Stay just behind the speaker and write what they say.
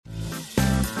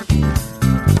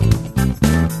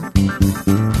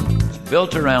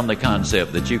built around the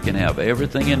concept that you can have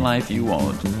everything in life you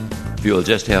want if you'll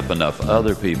just help enough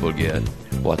other people get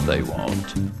what they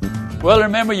want. Well,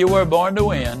 remember, you were born to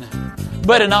win.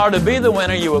 But in order to be the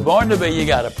winner you were born to be, you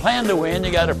got to plan to win,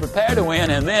 you got to prepare to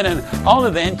win, and then and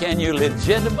only then can you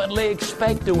legitimately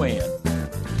expect to win.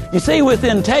 You see, with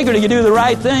integrity, you do the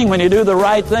right thing. When you do the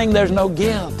right thing, there's no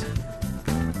guilt.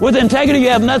 With integrity, you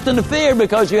have nothing to fear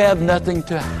because you have nothing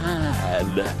to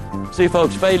hide. See,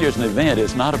 folks, failure is an event.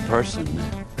 It's not a person.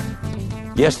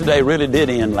 Yesterday really did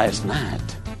end last night.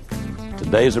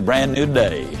 Today's a brand new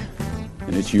day,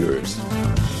 and it's yours.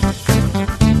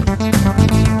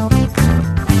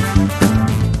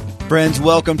 Friends,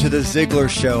 welcome to The Ziglar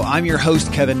Show. I'm your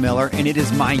host, Kevin Miller, and it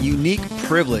is my unique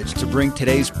privilege to bring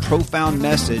today's profound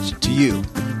message to you.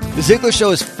 The Ziglar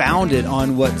Show is founded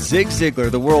on what Zig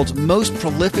Ziglar, the world's most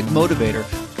prolific motivator,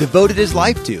 devoted his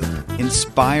life to,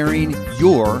 inspiring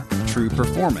your true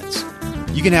performance.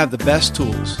 You can have the best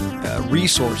tools,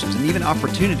 resources, and even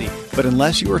opportunity, but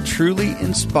unless you are truly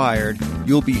inspired,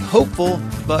 you'll be hopeful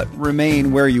but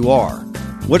remain where you are.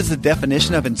 What is the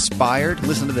definition of inspired?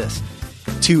 Listen to this.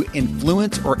 To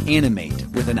influence or animate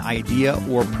with an idea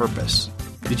or purpose.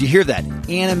 Did you hear that?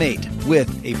 Animate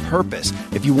with a purpose.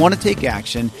 If you want to take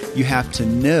action, you have to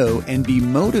know and be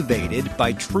motivated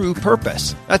by true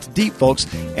purpose. That's deep,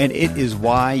 folks, and it is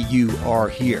why you are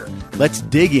here. Let's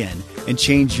dig in and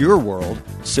change your world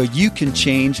so you can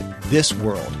change this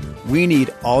world. We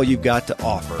need all you've got to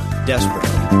offer desperately.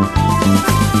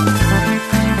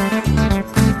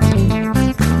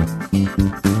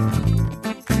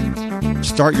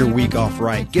 Start your week off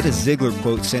right. Get a Ziglar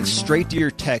quote sent straight to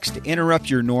your text to interrupt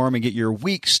your norm and get your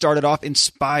week started off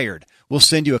inspired. We'll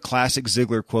send you a classic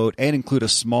Ziglar quote and include a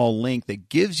small link that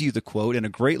gives you the quote in a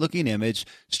great-looking image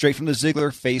straight from the Ziglar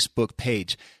Facebook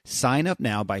page. Sign up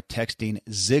now by texting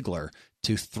Ziglar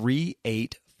to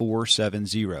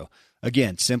 38470.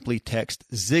 Again, simply text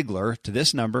Ziglar to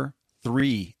this number,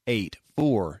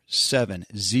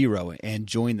 38470, and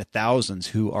join the thousands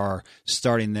who are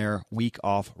starting their week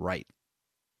off right.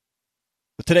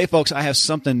 But today, folks, I have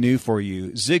something new for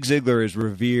you. Zig Ziglar is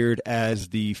revered as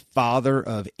the father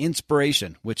of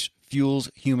inspiration, which fuels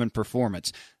human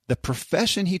performance. The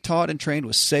profession he taught and trained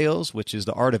was sales, which is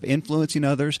the art of influencing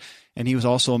others. And he was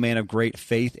also a man of great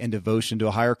faith and devotion to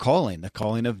a higher calling, the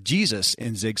calling of Jesus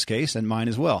in Zig's case and mine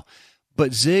as well.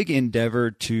 But Zig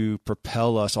endeavored to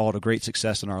propel us all to great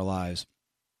success in our lives.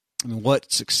 I mean,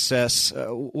 what success,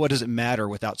 what does it matter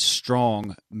without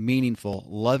strong, meaningful,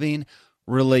 loving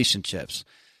relationships?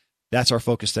 That's our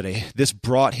focus today. This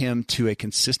brought him to a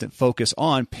consistent focus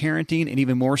on parenting and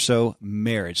even more so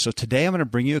marriage. So today I'm going to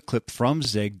bring you a clip from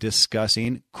Zig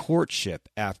discussing courtship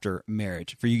after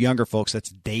marriage. For you younger folks,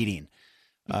 that's dating.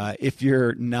 If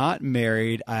you're not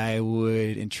married, I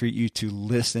would entreat you to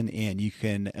listen in. You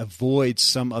can avoid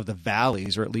some of the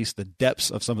valleys, or at least the depths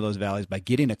of some of those valleys, by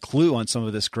getting a clue on some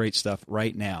of this great stuff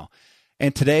right now.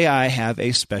 And today I have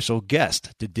a special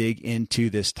guest to dig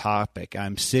into this topic.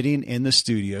 I'm sitting in the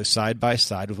studio side by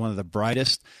side with one of the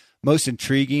brightest, most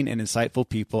intriguing and insightful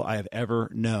people I have ever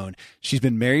known. She's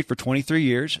been married for 23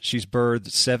 years. She's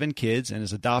birthed 7 kids and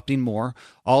is adopting more,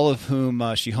 all of whom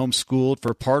she homeschooled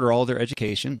for part or all of their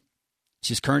education.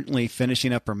 She's currently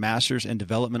finishing up her master's in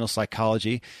developmental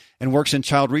psychology and works in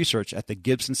child research at the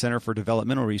Gibson Center for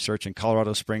Developmental Research in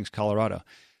Colorado Springs, Colorado.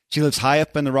 She lives high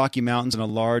up in the Rocky Mountains in a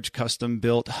large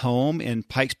custom-built home in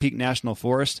Pikes Peak National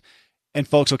Forest. And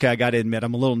folks, okay, I got to admit,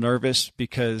 I'm a little nervous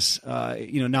because,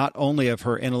 not only of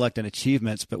her intellect and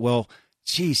achievements, but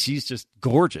she's just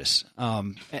gorgeous.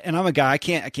 And I'm a guy, I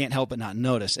can't help but not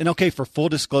notice. And okay, for full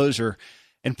disclosure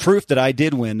and proof that I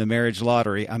did win the marriage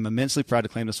lottery, I'm immensely proud to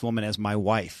claim this woman as my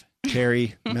wife,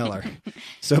 Terry Miller.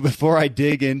 So before I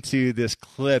dig into this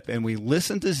clip and we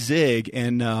listen to Zig,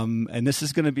 and this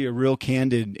is going to be a real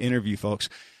candid interview, folks.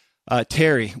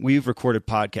 Terry, we've recorded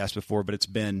podcasts before, but it's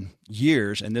been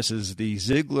years, and this is the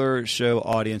Ziglar Show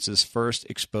audience's first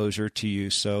exposure to you.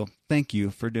 So thank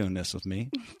you for doing this with me.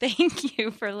 Thank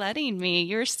you for letting me.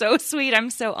 You're so sweet.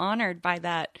 I'm so honored by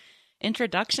that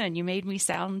introduction. You made me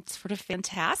sound sort of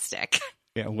fantastic.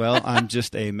 Yeah, well, I'm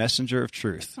just a messenger of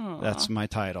truth. Aww. That's my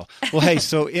title. Well, hey,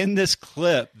 so in this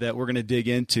clip that we're going to dig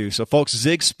into, so folks,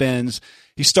 Zig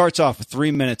he starts off with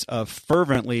 3 minutes of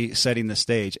fervently setting the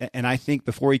stage. And I think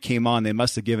before he came on, they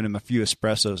must have given him a few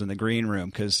espressos in the green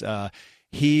room because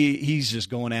he's just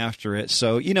going after it.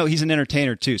 So, he's an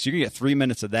entertainer too. So you're going to get 3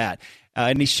 minutes of that.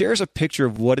 And he shares a picture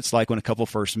of what it's like when a couple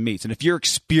first meets. And if your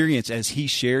experience as he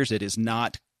shares it is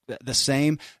not the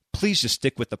same, please just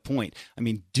stick with the point. I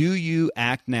mean, do you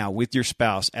act now with your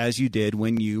spouse as you did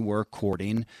when you were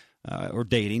courting or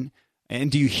dating? And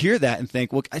do you hear that and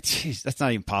think, well, geez, that's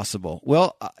not even possible?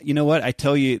 Well, you know what? I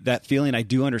tell you, that feeling I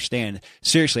do understand,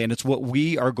 seriously, and it's what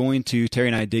we are going to, Terry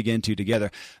and I, dig into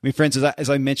together. I mean, friends, as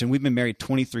I mentioned, we've been married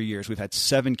 23 years. We've had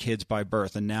 7 kids by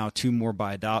birth and now 2 more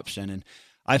by adoption. And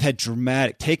I've had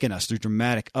taken us through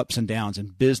dramatic ups and downs in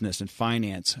business and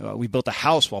finance. We built a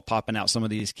house while popping out some of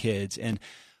these kids. And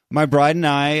my bride and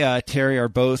I, Terry, are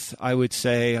both, I would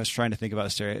say, I was trying to think about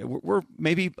this, Terry, we're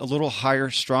maybe a little higher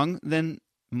strung than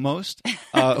most,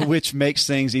 which makes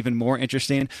things even more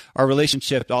interesting. Our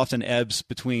relationship often ebbs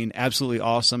between absolutely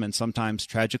awesome and sometimes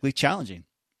tragically challenging.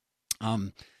 I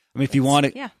mean, if you want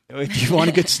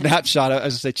a good snapshot,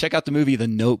 as I say, check out the movie The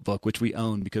Notebook, which we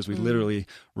own because we literally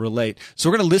relate. So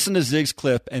we're going to listen to Zig's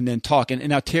clip and then talk. And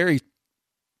now Terry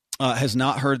has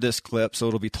not heard this clip, so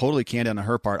it'll be totally candid on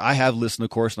her part. I have listened,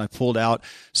 of course, and I pulled out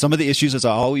some of the issues, as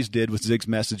I always did with Zig's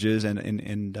messages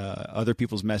and other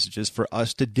people's messages, for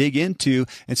us to dig into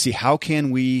and see how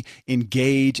can we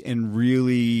engage and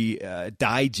really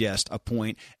digest a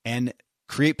point and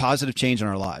create positive change in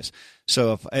our lives.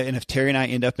 So if Terry and I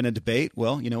end up in a debate,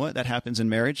 well, you know what? That happens in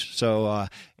marriage. So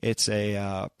it's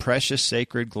a precious,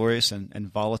 sacred, glorious,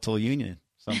 and volatile union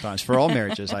sometimes for all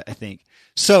marriages, I think.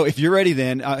 So if you're ready,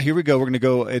 then here we go. We're going to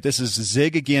go. This is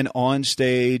Zig again on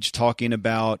stage talking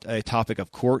about a topic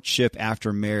of courtship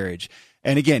after marriage.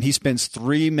 And again, he spends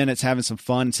 3 minutes having some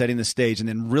fun setting the stage. And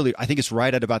then really, I think it's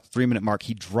right at about the 3-minute mark,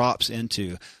 he drops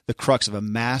into the crux of a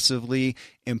massively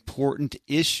important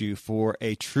issue for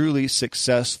a truly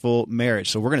successful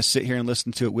marriage. So we're going to sit here and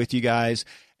listen to it with you guys,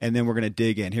 and then we're going to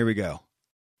dig in. Here we go.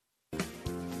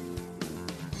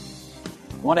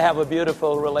 Want to have a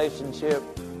beautiful relationship?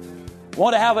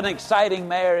 Want to have an exciting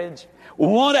marriage?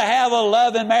 Want to have a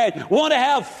loving marriage? Want to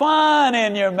have fun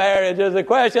in your marriage is the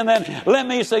question. Then let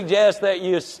me suggest that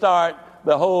you start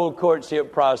the whole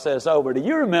courtship process over. Do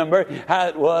you remember how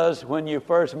it was when you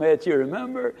first met? You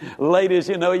remember? Ladies,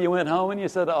 you know, you went home and you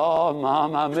said, "Oh,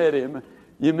 Mom, I met him."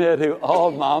 You met who? Oh,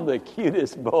 Mom, the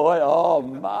cutest boy. Oh,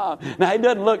 Mom. Now, he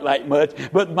doesn't look like much,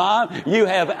 but Mom, you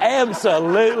have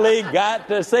absolutely got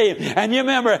to see him. And you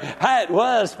remember how it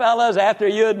was, fellas, after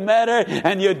you had met her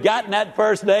and you'd gotten that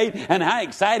first date and how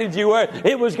excited you were.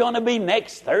 It was going to be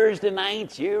next Thursday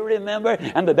night, you remember?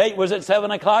 And the date was at 7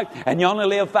 o'clock and you only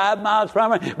live 5 miles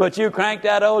from her, but you cranked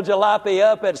that old jalopy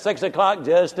up at 6 o'clock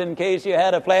just in case you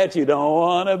had a flat. You don't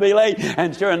want to be late.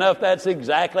 And sure enough, that's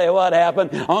exactly what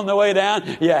happened. On the way down,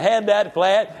 you had that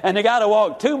flat, and you got to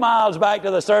walk 2 miles back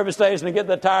to the service station to get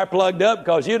the tire plugged up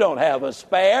because you don't have a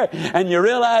spare, and you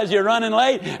realize you're running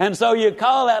late, and so you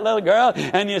call that little girl,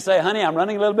 and you say, "Honey, I'm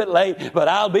running a little bit late, but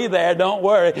I'll be there, don't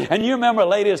worry." And you remember,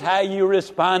 ladies, how you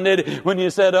responded when you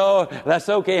said, "Oh, that's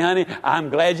okay, honey. I'm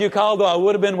glad you called, though I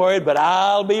would have been worried, but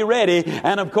I'll be ready."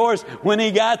 And, of course, when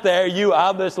he got there, you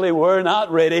obviously were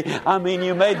not ready. I mean,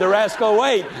 you made the rascal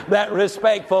wait that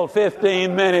respectful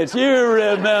 15 minutes. You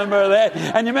remember that.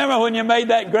 And you remember when you made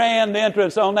that grand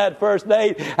entrance on that first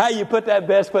date, how you put that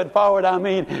best foot forward? I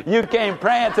mean, you came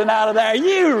prancing out of there.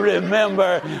 You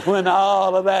remember when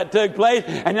all of that took place.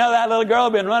 And you know that little girl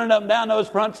had been running up and down those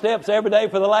front steps every day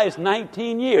for the last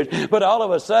 19 years. But all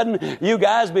of a sudden, you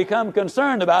guys become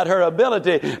concerned about her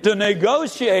ability to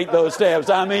negotiate those steps.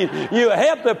 I mean, you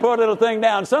help the poor little thing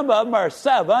down. Some of them are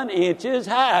 7 inches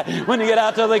high. When you get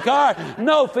out to the car,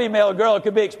 no female girl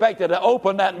could be expected to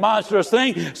open that monstrous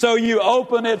thing. So you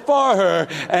open it for her,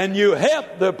 and you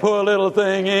help the poor little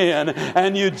thing in,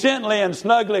 and you gently and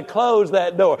snugly close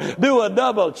that door. Do a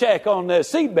double check on the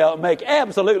seatbelt. Make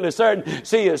absolutely certain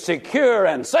she is secure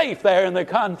and safe there in the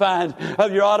confines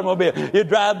of your automobile. You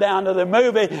drive down to the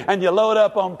movie, and you load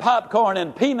up on popcorn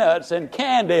and peanuts and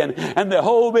candy and the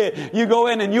whole bit. You go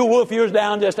in and you wolf yours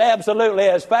down just absolutely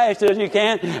as fast as you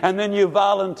can, and then you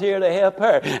volunteer to help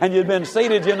her. And you've been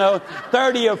seated,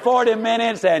 30 or 40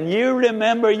 minutes, and you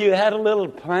remember you had a little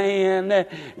plan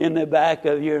in the back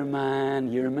of your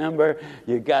mind. You remember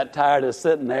you got tired of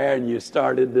sitting there and you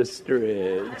started to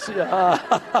stretch.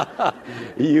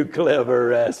 You clever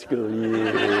rascal, you.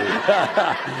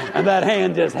 And that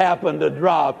hand just happened to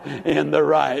drop in the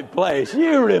right place.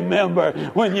 You remember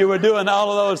when you were doing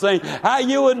all of those things, how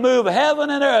you would move heaven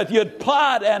and earth. You'd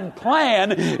plot and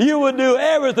plan. You would do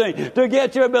everything to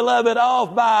get your beloved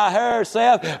off by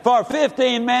herself for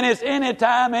 15 minutes,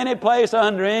 anytime, any place,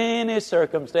 under any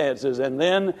circumstances. And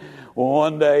then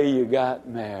one day you got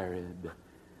married.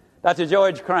 Dr.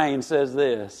 George Crane says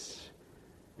this: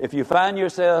 if you find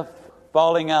yourself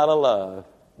falling out of love,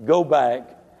 go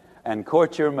back and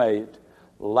court your mate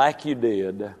like you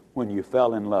did when you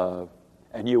fell in love,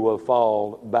 and you will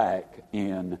fall back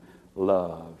in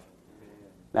love.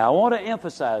 Now, I want to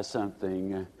emphasize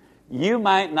something. You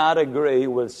might not agree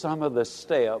with some of the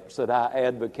steps that I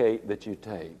advocate that you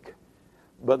take,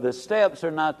 but the steps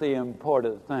are not the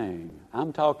important thing.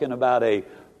 I'm talking about a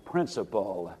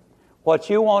principle. What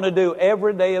you want to do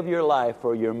every day of your life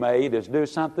for your mate is do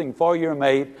something for your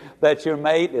mate that your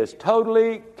mate is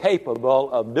totally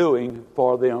capable of doing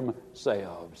for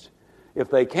themselves. If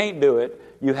they can't do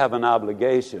it, you have an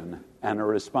obligation and a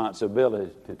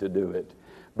responsibility to do it.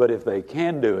 But if they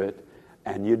can do it,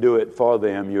 and you do it for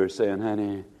them, you're saying,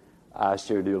 honey, I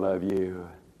sure do love you.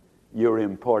 You're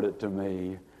important to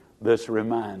me. This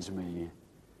reminds me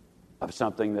of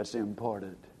something that's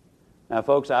important. Now,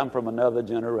 folks, I'm from another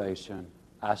generation.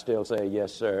 I still say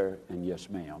yes, sir, and yes,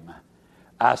 ma'am.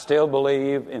 I still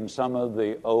believe in some of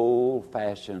the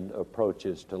old-fashioned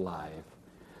approaches to life.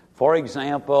 For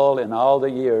example, in all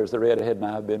the years the redhead and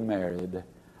I have been married,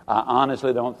 I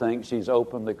honestly don't think she's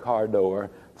opened the car door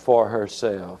for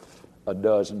herself a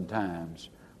dozen times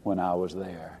when I was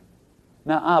there.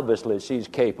 Now, obviously, she's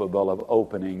capable of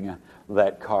opening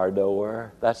that car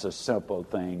door. That's a simple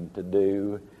thing to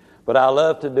do. But I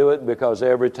love to do it because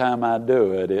every time I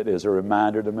do it, it is a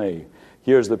reminder to me,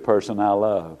 here's the person I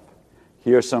love.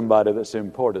 Here's somebody that's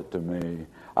important to me.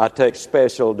 I take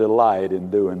special delight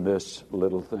in doing this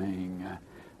little thing.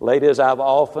 Ladies, I've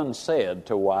often said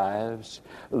to wives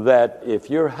that if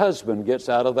your husband gets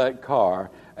out of that car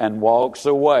and walks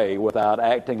away without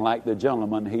acting like the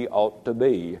gentleman he ought to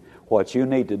be, what you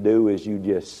need to do is you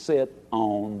just sit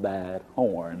on that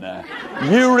horn.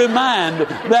 You remind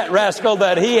that rascal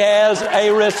that he has a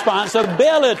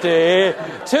responsibility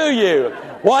to you.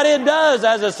 What it does,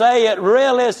 as I say, it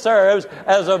really serves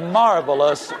as a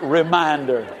marvelous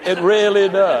reminder. It really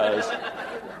does.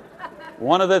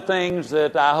 One of the things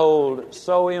that I hold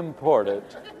so important,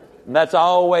 and that's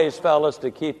always, fellas,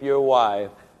 to keep your wife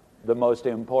the most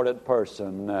important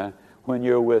person when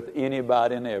you're with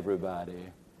anybody and everybody.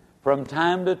 From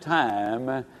time to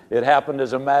time, it happened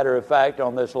as a matter of fact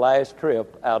on this last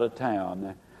trip out of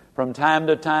town. From time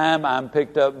to time, I'm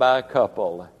picked up by a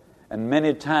couple, and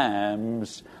many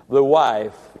times the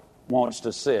wife wants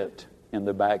to sit in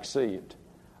the back seat.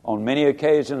 On many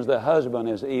occasions, the husband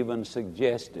has even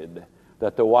suggested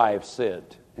that the wife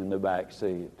sit in the back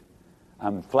seat.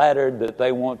 I'm flattered that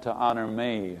they want to honor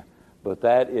me, but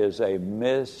that is a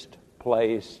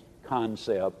misplaced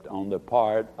concept on the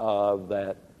part of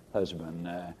that husband.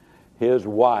 His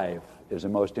wife is the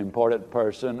most important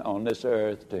person on this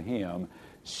earth to him.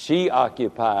 She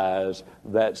occupies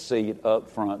that seat up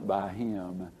front by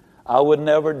him. I would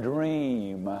never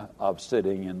dream of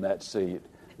sitting in that seat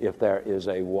if there is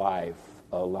a wife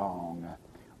along.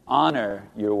 Honor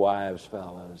your wives,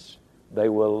 fellas. They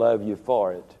will love you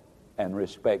for it and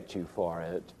respect you for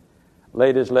it.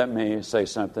 Ladies, let me say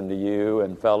something to you,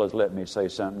 and fellas, let me say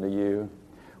something to you.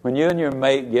 When you and your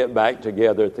mate get back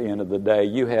together at the end of the day,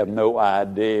 you have no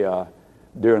idea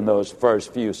during those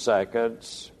first few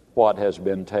seconds what has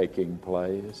been taking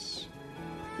place.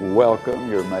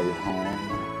 Welcome your mate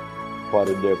home. What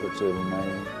a difference it'll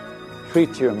make.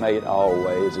 Treat your mate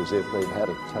always as if they've had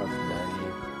a tough day.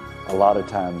 A lot of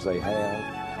times they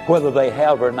have. Whether they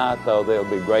have or not, though, they'll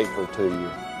be grateful to you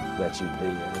that you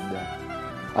did.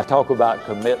 I talk about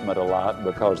commitment a lot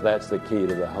because that's the key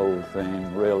to the whole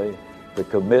thing, really. The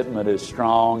commitment is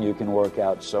strong. You can work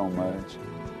out so much.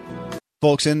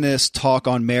 Folks, in this talk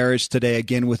on marriage today,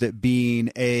 again, with it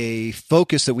being a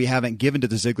focus that we haven't given to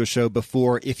the Ziglar Show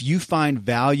before, if you find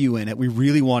value in it, we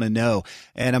really want to know.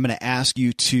 And I'm going to ask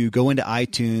you to go into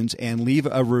iTunes and leave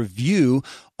a review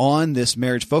on this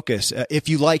marriage focus. If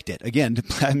you liked it, again,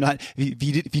 I'm not. If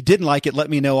you didn't like it, let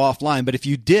me know offline. But if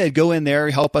you did, go in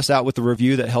there, help us out with the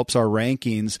review that helps our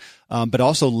rankings. But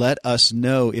also let us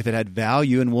know if it had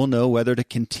value, and we'll know whether to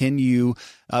continue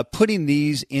putting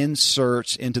these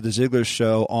inserts into the Ziglar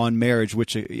Show on marriage,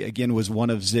 which again was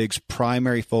one of Zig's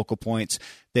primary focal points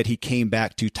that he came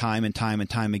back to time and time and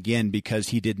time again, because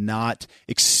he did not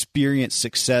experience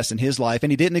success in his life,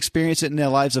 and he didn't experience it in the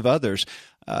lives of others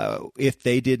if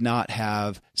they did not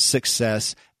have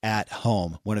success at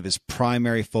home, one of his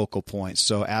primary focal points.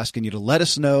 So asking you to let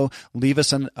us know, leave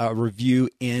us a review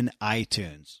in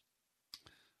iTunes.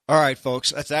 All right,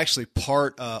 folks, that's actually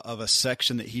part of a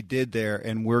section that he did there,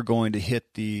 and we're going to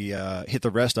hit the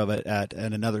rest of it at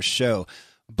another show.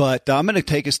 But I'm going to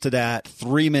take us to that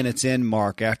 3 minutes in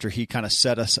mark after he kind of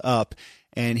set us up,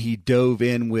 and he dove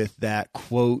in with that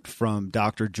quote from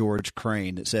Dr. George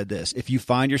Crane that said this: "If you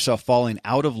find yourself falling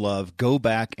out of love, go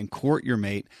back and court your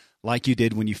mate like you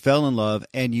did when you fell in love,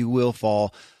 and you will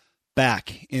fall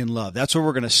back in love. That's where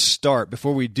we're going to start.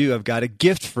 Before we do, I've got a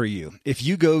gift for you. If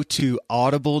you go to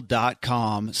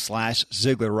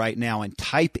audible.com/Ziglar right now and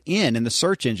type in the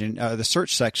search engine, the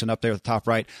search section up there at the top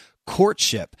right,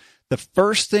 courtship, the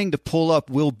first thing to pull up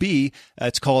will be,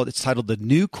 it's titled The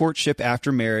New Courtship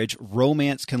After Marriage,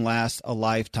 Romance Can Last a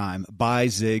Lifetime by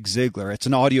Zig Ziglar. It's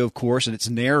an audio, of course, and it's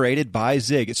narrated by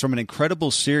Zig. It's from an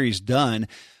incredible series done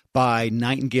by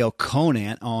Nightingale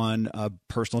Conant on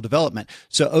personal development.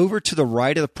 So over to the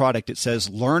right of the product, it says,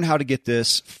 learn how to get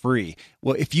this free.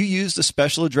 Well, if you use the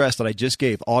special address that I just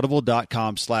gave,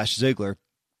 audible.com/Ziglar,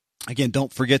 again,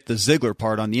 don't forget the Ziglar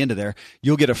part on the end of there.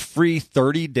 You'll get a free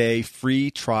 30-day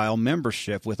free trial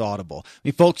membership with Audible. I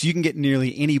mean, folks, you can get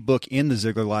nearly any book in the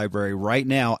Ziglar library right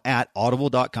now at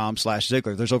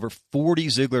audible.com/Ziglar. There's over 40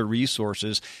 Ziglar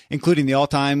resources, including the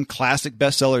all-time classic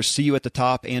bestsellers See You at the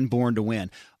Top and Born to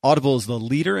Win. Audible is the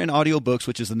leader in audiobooks,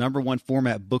 which is the number one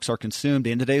format books are consumed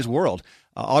in today's world.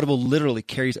 Audible literally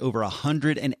carries over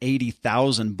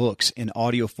 180,000 books in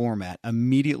audio format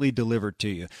immediately delivered to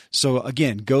you. So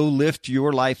again, go lift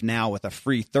your life now with a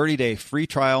free 30-day free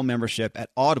trial membership at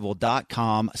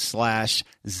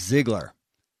audible.com/Ziglar.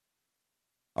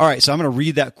 All right, so I'm going to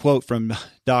read that quote from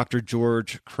Dr.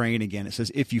 George Crane again. It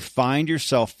says, if you find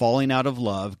yourself falling out of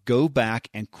love, go back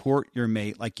and court your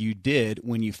mate like you did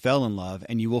when you fell in love,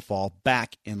 and you will fall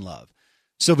back in love.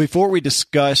 So before we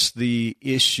discuss the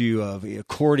issue of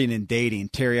courting and dating,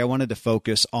 Terry, I wanted to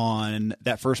focus on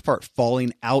that first part,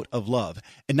 falling out of love,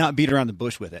 and not beat around the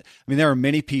bush with it. I mean, there are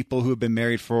many people who have been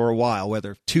married for a while,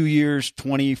 whether 2 years,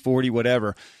 20, 40,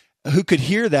 whatever, who could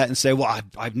hear that and say, well,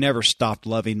 I've never stopped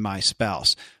loving my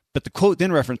spouse. But the quote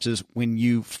then references when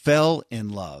you fell in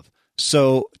love.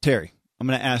 So, Terry, I'm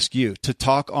going to ask you to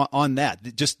talk on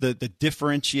that, just the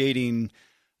differentiating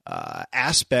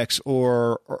aspects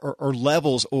or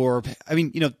levels, or, I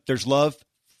mean, there's love,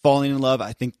 falling in love.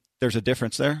 I think there's a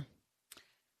difference there.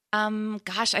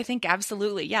 Gosh, I think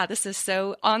absolutely. Yeah, this is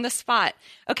so on the spot.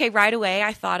 Okay, right away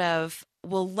I thought of,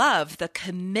 well, love, the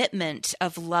commitment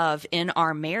of love in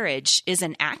our marriage is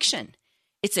an action.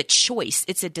 It's a choice.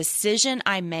 It's a decision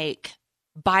I make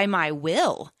by my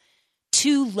will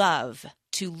to love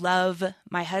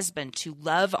my husband, to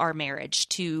love our marriage,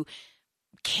 to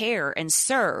care and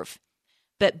serve.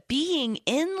 But being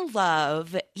in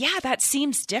love, yeah, that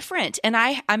seems different. And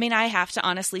I mean, I have to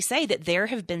honestly say that there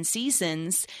have been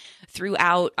seasons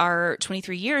throughout our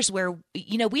 23 years where,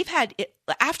 we've had,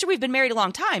 after we've been married a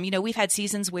long time, we've had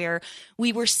seasons where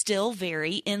we were still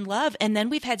very in love. And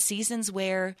then we've had seasons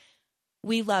where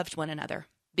we loved one another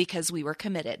because we were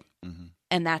committed. Mm-hmm.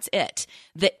 And that's it.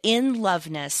 The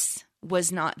in-loveness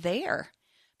was not there.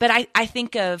 But I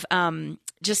think of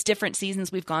just different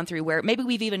seasons we've gone through where maybe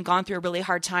we've even gone through a really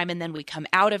hard time and then we come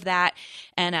out of that.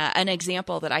 And an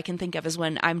example that I can think of is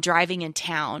when I'm driving in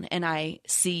town and I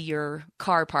see your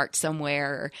car parked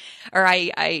somewhere, or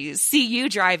I see you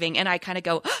driving and I kind of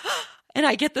go, and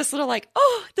I get this little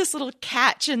this little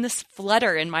catch and this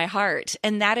flutter in my heart.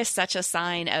 And that is such a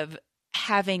sign of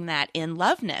having that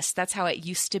in-loveness. That's how it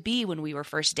used to be when we were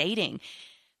first dating.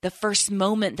 The first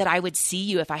moment that I would see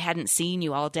you, if I hadn't seen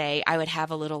you all day, I would have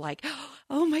a little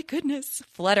oh my goodness,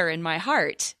 flutter in my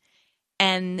heart.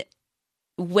 And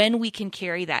when we can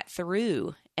carry that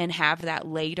through and have that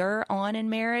later on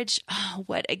in marriage, oh,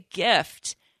 what a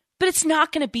gift. But it's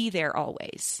not going to be there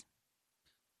always.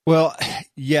 Well,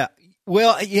 yeah.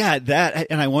 That,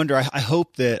 and I wonder, I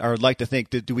hope that, or I'd like to think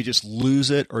that, do we just lose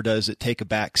it, or does it take a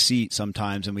back seat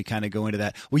sometimes and we kind of go into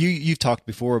that? Well, you've talked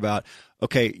before about,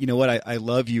 okay, you know what, I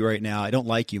love you right now. I don't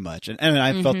like you much. And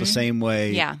I felt the same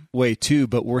way too,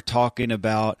 but we're talking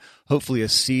about hopefully a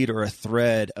seed or a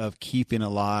thread of keeping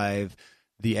alive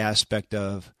the aspect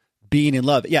of being in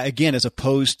love. Yeah, again, as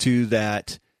opposed to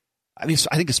that, I mean,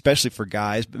 I think especially for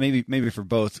guys, but maybe for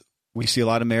both, we see a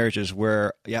lot of marriages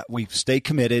where, we stay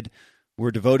committed,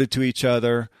 we're devoted to each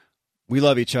other, we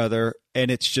love each other,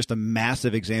 and it's just a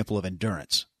massive example of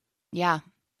endurance. Yeah.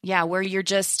 Yeah, where you're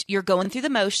going through the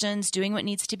motions, doing what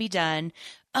needs to be done.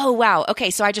 Oh, wow.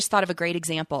 Okay, so I just thought of a great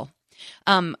example.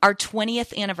 Our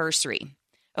 20th anniversary.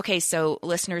 Okay, so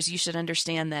listeners, you should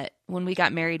understand that when we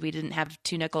got married, we didn't have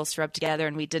two nickels to rub together,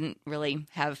 and we didn't really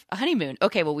have a honeymoon.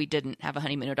 Okay, well, we didn't have a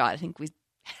honeymoon at all. I think we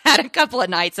had a couple of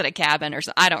nights at a cabin or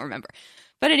something. I don't remember.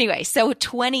 But anyway, so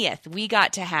 20th, we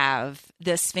got to have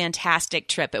this fantastic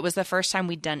trip. It was the first time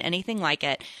we'd done anything like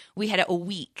it. We had a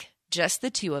week, just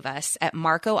the two of us, at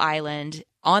Marco Island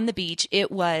on the beach.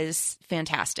 It was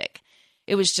fantastic.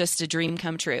 It was just a dream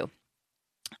come true.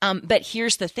 But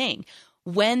here's the thing.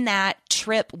 When that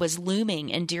trip was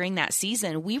looming and during that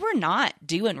season, we were not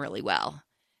doing really well.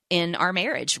 in our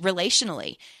marriage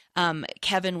relationally.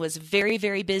 Kevin was very,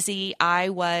 very busy. I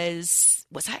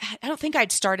don't think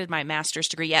I'd started my master's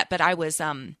degree yet, but I was,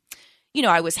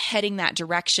 I was heading that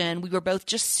direction. We were both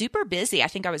just super busy. I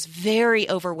think I was very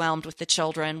overwhelmed with the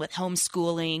children, with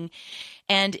homeschooling,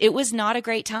 and it was not a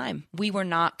great time. We were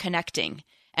not connecting.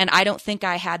 And I don't think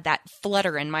I had that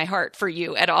flutter in my heart for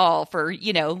you at all for,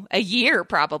 a year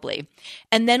probably.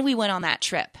 And then we went on that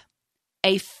trip,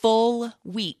 a full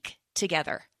week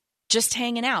together, just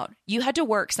hanging out. You had to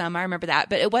work some, I remember that,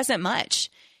 but it wasn't much.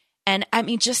 And I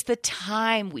mean, just the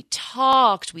time we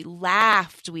talked, we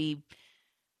laughed, we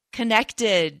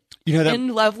connected in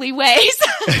lovely ways.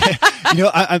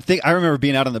 I remember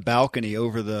being out on the balcony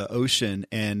over the ocean,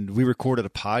 and we recorded a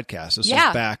podcast. This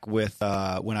was back with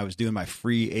when I was doing my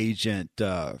Free Agent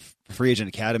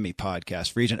Academy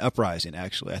podcast, Free Agent Uprising.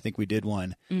 Actually, I think we did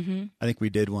one. Mm-hmm. I think we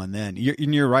did one then.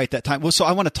 You're right that time. Well, so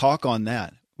I want to talk on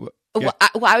that. Yeah.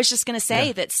 Well, I was just going to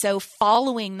say that. So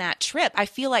following that trip, I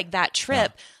feel like that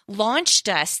trip launched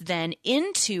us then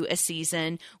into a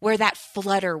season where that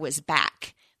flutter was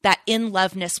back, that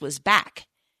in-loveness was back,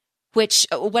 which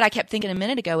what I kept thinking a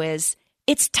minute ago is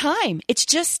it's time. It's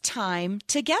just time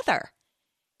together.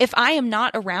 If I am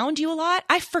not around you a lot,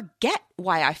 I forget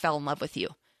why I fell in love with you.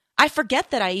 I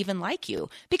forget that I even like you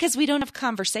because we don't have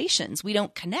conversations. We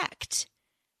don't connect.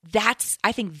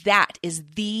 I think that is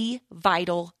the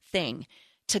vital thing,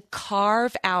 to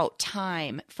carve out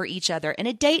time for each other. And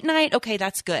a date night, okay,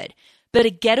 that's good. But a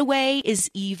getaway is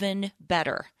even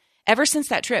better. Ever since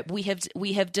that trip, we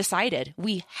have decided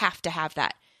we have to have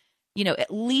that.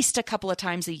 At least a couple of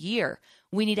times a year,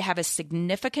 we need to have a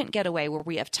significant getaway where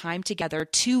we have time together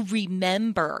to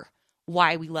remember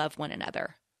why we love one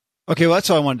another. Okay, well, that's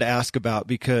what I wanted to ask about,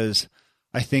 because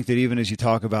I think that even as you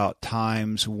talk about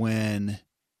times when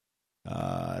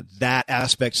that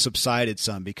aspect subsided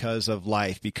some because of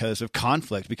life, because of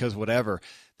conflict, because whatever,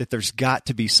 that there's got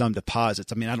to be some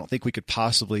deposits. I mean, I don't think we could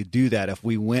possibly do that if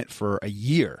we went for a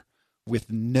year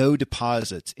with no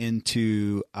deposits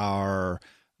into our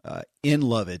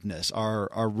in-lovedness,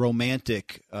 our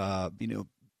romantic,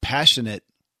 passionate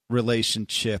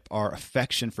relationship, our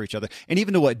affection for each other. And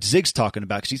even to what Zig's talking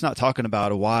about, because he's not talking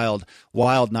about a wild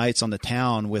nights on the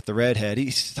town with the redhead.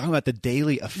 He's talking about the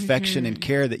daily affection and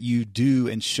care that you do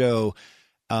and show.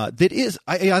 That is,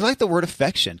 I like the word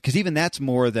affection, because even that's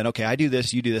more than, okay, I do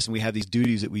this, you do this, and we have these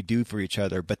duties that we do for each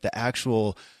other. But the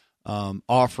actual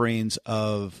offerings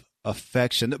of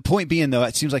affection. The point being, though,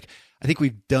 it seems like I think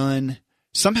we've done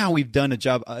a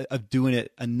job of doing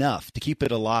it enough to keep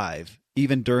it alive,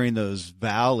 even during those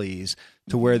valleys,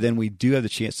 to where then we do have the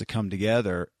chance to come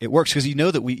together. It works because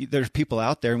that there's people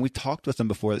out there, and we talked with them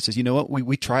before, that says, you know what,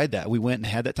 we tried that. We went and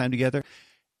had that time together.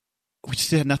 We just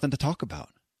had nothing to talk about.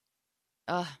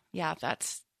 Yeah,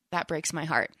 that breaks my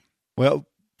heart. Well,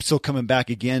 so coming back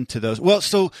again to those,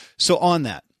 so on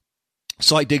that,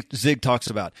 so like Zig talks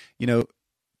about,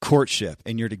 courtship,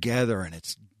 and you're together, and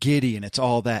it's giddy, and it's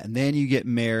all that, and then you get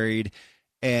married.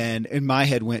 And in my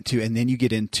head went to, and then you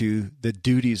get into the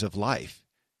duties of life.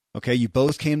 Okay, you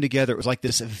both came together. It was like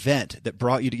this event that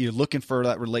brought you to. You're looking for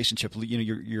that relationship.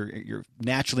 You're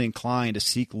naturally inclined to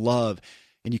seek love,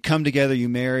 and you come together. You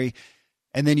marry,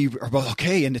 and then you are both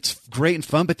okay, and it's great and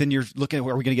fun. But then you're looking at,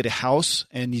 where are we going to get a house?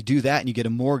 And you do that, and you get a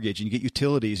mortgage, and you get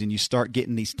utilities, and you start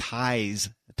getting these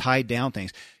tied down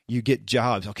things. You get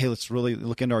jobs. Okay, let's really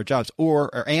look into our jobs. Or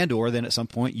then at some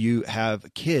point you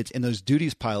have kids, and those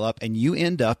duties pile up, and you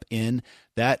end up in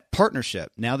that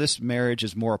partnership. Now this marriage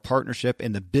is more a partnership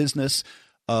in the business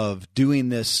of doing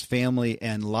this family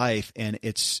and life. And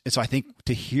so I think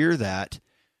to hear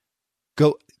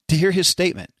his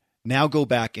statement, now go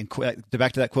back to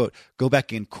that quote, go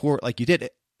back in court like you did.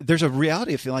 There's a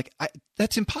reality of feeling like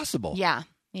that's impossible. Yeah.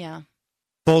 Yeah.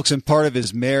 Folks, in part of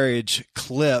his marriage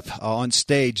clip on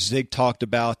stage, Zig talked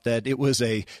about that it was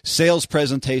a sales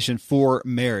presentation for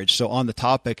marriage. So on the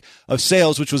topic of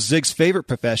sales, which was Zig's favorite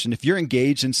profession, if you're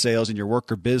engaged in sales in your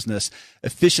work or business,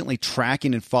 efficiently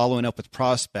tracking and following up with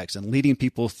prospects and leading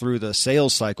people through the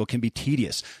sales cycle can be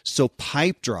tedious. So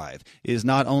Pipedrive is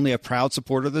not only a proud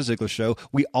supporter of the Ziglar Show,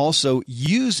 we also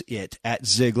use it at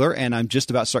Ziglar, and I'm just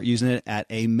about to start using it at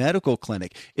a medical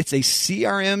clinic. It's a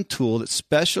CRM tool that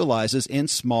specializes in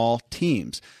small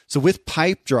teams. So with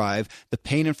Pipedrive, the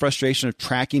pain and frustration of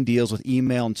tracking deals with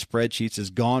email and spreadsheets is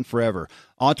gone forever.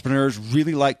 Entrepreneurs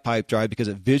really like Pipedrive because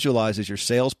it visualizes your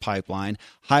sales pipeline,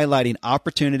 highlighting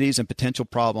opportunities and potential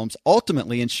problems,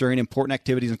 ultimately ensuring important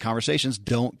activities and conversations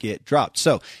don't get dropped.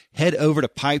 So head over to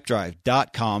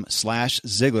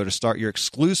pipedrive.com/Ziglar to start your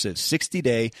exclusive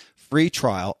 60-day free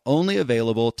trial, only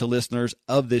available to listeners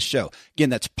of this show. Again,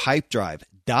 that's pipedrive.com/Ziglar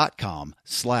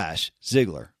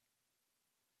Ziegler.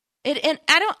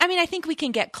 I think we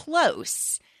can get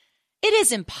close. It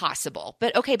is impossible,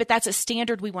 but that's a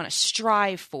standard we want to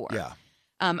strive for. Yeah.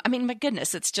 My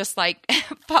goodness, it's just like,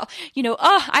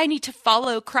 I need to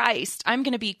follow Christ. I'm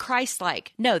going to be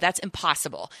Christ-like. No, that's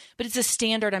impossible, but it's a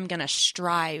standard I'm going to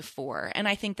strive for. And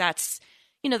I think that's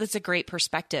a great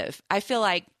perspective. I feel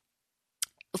like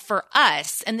for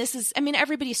us, and this is,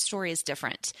 everybody's story is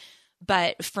different,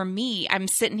 but for me, I'm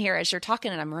sitting here as you're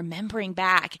talking and I'm remembering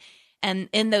back and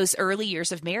in those early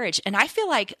years of marriage. And I feel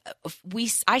like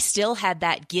I still had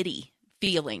that giddy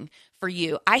feeling for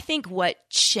you. I think what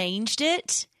changed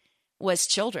it was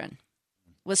childbirth.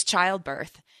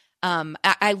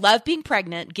 I love being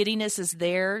pregnant. Giddiness is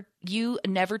there. You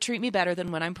never treat me better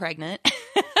than when I'm pregnant.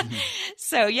 Mm-hmm.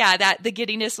 So yeah, the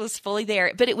giddiness was fully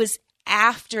there, but it was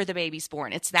after the baby's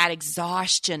born. It's that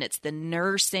exhaustion. It's the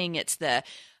nursing. It's the,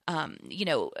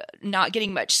 not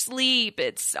getting much sleep.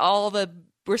 It's all the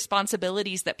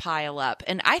responsibilities that pile up.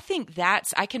 And I think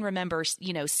I can remember,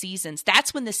 seasons.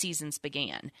 That's when the seasons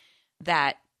began,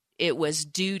 that it was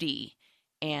duty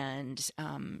and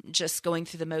just going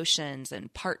through the motions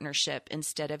and partnership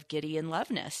instead of giddy and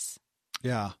loveness.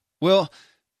 Yeah. Well,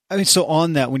 so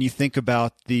on that, when you think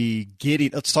about the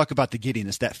let's talk about the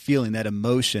giddiness, that feeling, that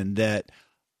emotion that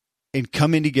in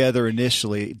coming together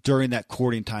initially during that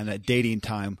courting time, that dating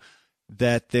time,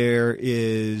 that there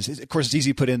is, of course, it's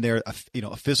easy to put in there,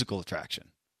 a physical attraction,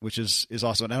 which is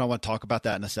also, and I don't want to talk about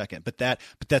that in a second, but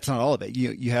that's not all of it.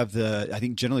 You have I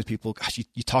think generally people, gosh,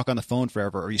 you talk on the phone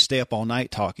forever, or you stay up all night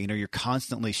talking, or you're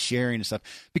constantly sharing and stuff,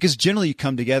 because generally you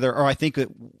come together, or I think that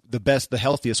the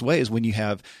healthiest way is when you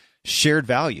have shared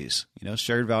values,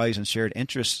 shared values and shared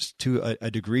interests to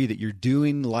a degree that you're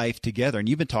doing life together. And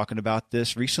you've been talking about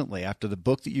this recently after the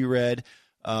book that you read.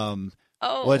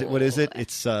 What is it?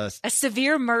 It's A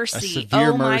Severe Mercy.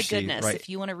 My goodness. Right. If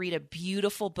you want to read a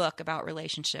beautiful book about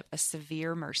relationship, A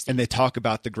Severe Mercy. And they talk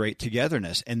about the great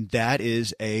togetherness. And that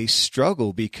is a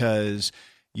struggle because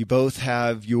you both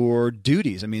have your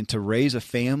duties. To raise a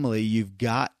family, you've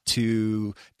got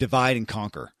to divide and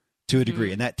conquer to a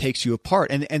degree, and that takes you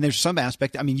apart. And there's some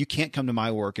aspect, you can't come to my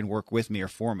work and work with me or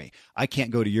for me. I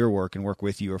can't go to your work and work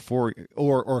with you or for you.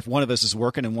 Or if one of us is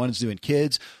working and one's doing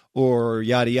kids or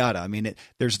yada, yada.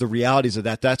 There's the realities of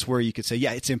that. That's where you could say,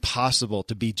 yeah, it's impossible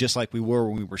to be just like we were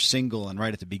when we were single and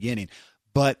right at the beginning.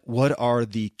 But what are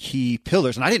the key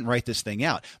pillars? And I didn't write this thing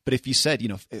out, but if you said,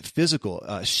 physical,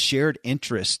 shared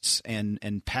interests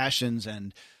and passions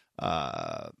and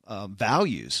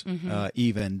values,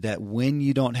 even, that when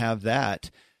you don't have that,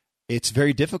 it's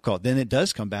very difficult. Then it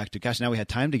does come back to, gosh, now we had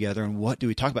time together, and what do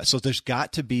we talk about? So there's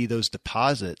got to be those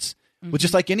deposits, well,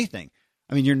 just like anything.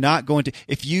 You're not going to,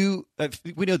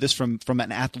 we know this from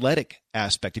an athletic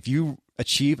aspect, if you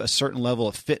achieve a certain level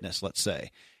of fitness, let's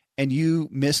say, and you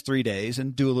miss 3 days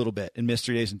and do a little bit, and miss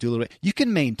 3 days and do a little bit, you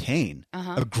can maintain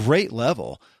a great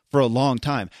level for a long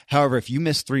time. However, if you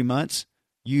miss 3 months,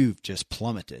 you've just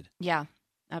plummeted. Yeah,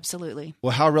 absolutely.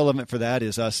 Well, how relevant for that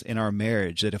is us in our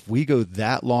marriage, that if we go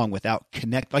that long without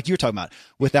like you were talking about,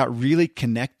 without really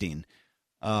connecting,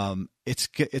 it's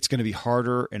going to be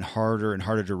harder and harder and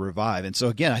harder to revive. And so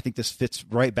again, I think this fits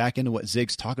right back into what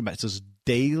Zig's talking about. It's those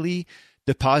daily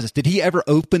deposits. Did he ever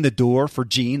open the door for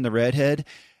Jean, the redhead?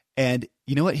 And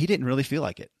you know what? He didn't really feel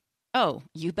like it. Oh,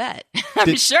 you bet.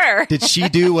 I'm sure. Did she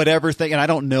do whatever thing? And I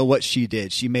don't know what she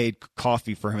did. She made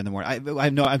coffee for him in the morning.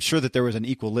 I'm sure that there was an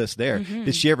equal list there. Mm-hmm.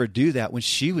 Did she ever do that when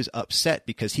she was upset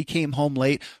because he came home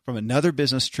late from another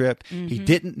business trip? Mm-hmm. He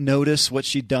didn't notice what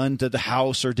she'd done to the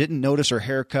house, or didn't notice her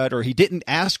haircut, or he didn't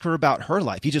ask her about her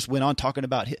life. He just went on talking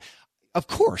about his. Of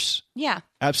course. Yeah.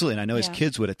 Absolutely. And I know his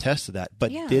kids would attest to that.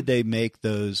 But did they make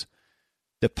those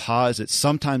deposits,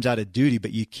 sometimes out of duty,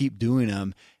 but you keep doing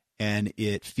them? And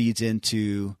it feeds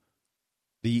into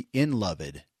the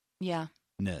in-lovedness. Yeah.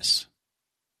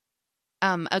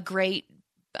 A great,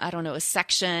 a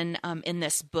section in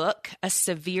this book, A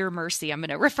Severe Mercy. I'm going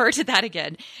to refer to that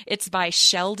again. It's by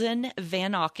Sheldon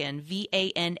Vanauken,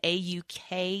 Vanauken.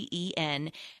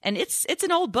 And it's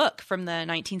an old book from the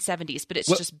 1970s, but it's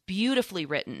just beautifully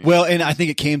written. Well, and I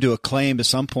think it came to acclaim at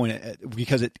some point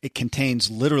because it contains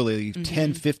literally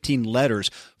 10, 15 letters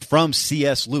from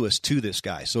C.S. Lewis to this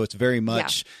guy. So it's very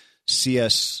much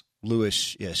C.S.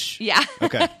 Lewis-ish. Yeah.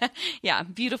 Okay. Yeah.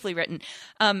 Beautifully written.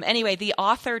 Anyway, the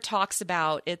author talks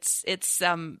about it's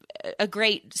a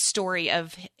great story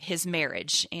of his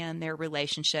marriage and their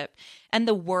relationship and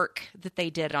the work that they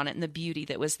did on it and the beauty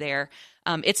that was there.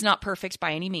 It's not perfect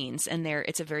by any means. And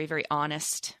it's a very, very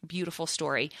honest, beautiful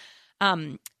story.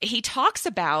 He talks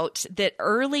about that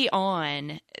early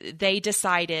on, they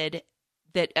decided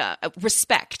that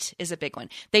respect is a big one.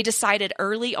 They decided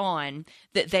early on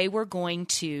that they were going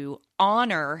to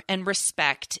honor and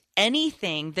respect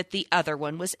anything that the other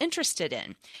one was interested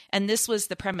in. And this was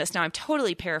the premise. Now, I'm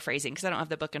totally paraphrasing because I don't have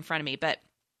the book in front of me, but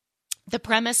the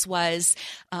premise was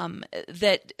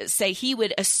that, say, he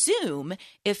would assume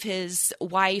if his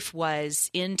wife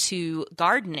was into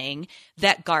gardening,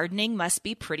 that gardening must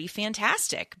be pretty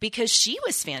fantastic because she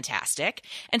was fantastic.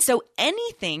 And so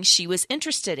anything she was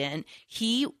interested in,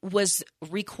 he was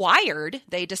required,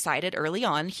 they decided early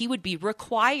on, he would be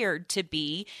required to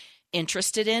be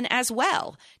interested in as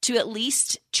well, to at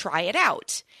least try it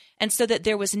out. And so that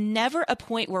there was never a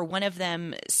point where one of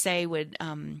them, say, would,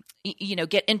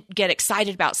 get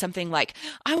excited about something like,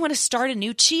 I want to start a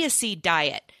new chia seed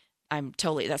diet.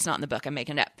 That's not in the book, I'm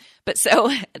making it up. But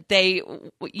so they,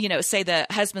 say the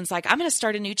husband's like, I'm going to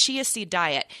start a new chia seed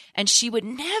diet. And she would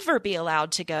never be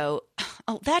allowed to go,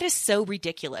 oh, that is so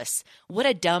ridiculous. What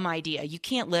a dumb idea. You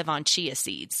can't live on chia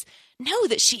seeds. No,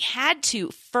 that she had to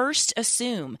first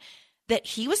assume that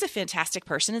he was a fantastic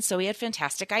person, and so he had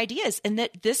fantastic ideas, and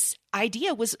that this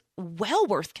idea was well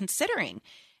worth considering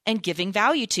and giving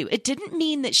value to. It didn't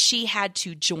mean that she had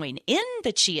to join in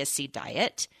the chia seed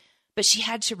diet, but she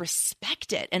had to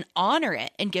respect it and honor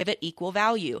it and give it equal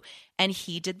value. And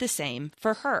he did the same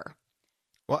for her.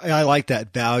 Well, I like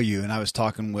that value, and I was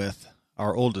talking with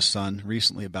our oldest son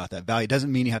recently about that value. It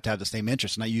doesn't mean you have to have the same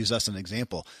interest, and I use us as an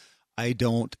example. I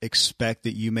don't expect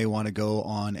that you may want to go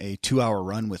on a 2-hour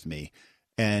run with me,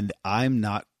 and I'm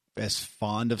not as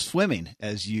fond of swimming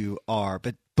as you are,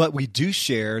 but we do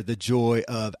share the joy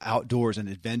of outdoors and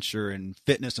adventure and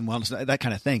fitness and wellness, that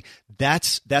kind of thing.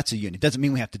 That's a unit. It doesn't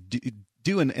mean we have to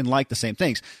do and like the same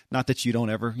things. Not that you don't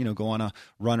ever, go on a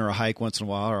run or a hike once in a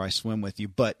while, or I swim with you,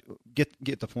 but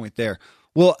get the point there.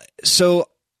 Well, so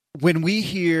when we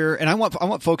hear, and I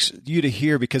want you to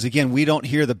hear, because again, we don't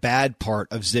hear the bad part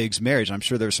of Zig's marriage. I'm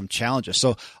sure there's some challenges.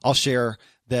 So I'll share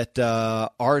that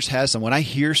ours has some. When I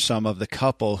hear some of the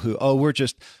couple who, we're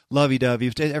just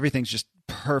lovey-dovey, everything's just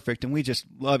perfect, and we just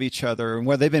love each other, and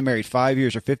whether they've been married 5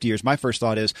 years or 50 years, my first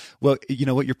thought is, well, you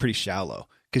know what, you're pretty shallow,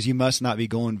 because you must not be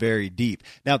going very deep.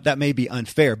 Now, that may be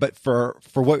unfair, but for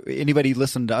what anybody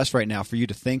listening to us right now, for you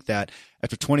to think that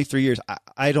after 23 years,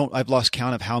 I've lost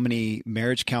count of how many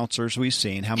marriage counselors we've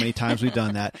seen, how many times we've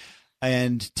done that.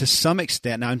 And to some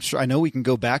extent, now I know we can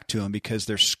go back to them because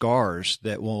there's scars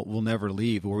that will never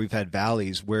leave, where we've had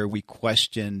valleys where we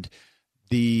questioned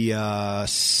the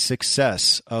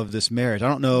success of this marriage. I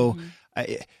don't know.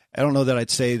 Mm-hmm. I don't know that I'd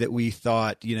say that we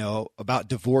thought, about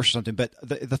divorce or something, but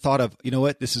the thought of, you know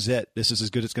what, this is it. This is as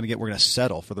good as it's going to get. We're going to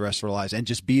settle for the rest of our lives and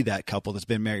just be that couple that's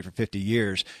been married for 50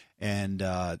 years and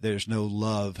there's no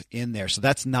love in there. So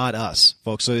that's not us,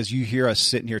 folks. So as you hear us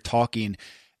sitting here talking,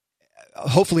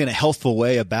 hopefully in a healthful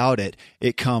way about it,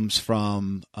 it comes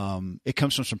from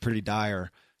some pretty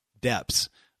dire depths.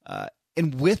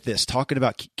 And with this, talking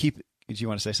about did you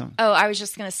want to say something? Oh, I was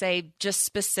just going to say, just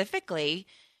specifically,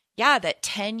 that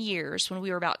 10 years, when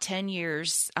we were about 10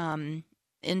 years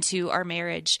into our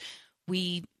marriage,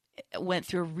 we went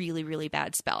through a really, really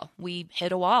bad spell. We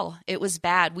hit a wall. It was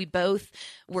bad. We both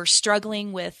were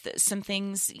struggling with some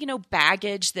things,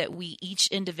 baggage that we each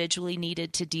individually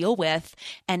needed to deal with,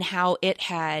 and how it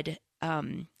had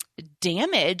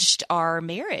damaged our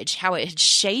marriage, how it had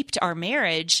shaped our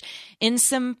marriage in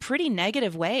some pretty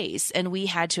negative ways. And we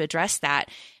had to address that.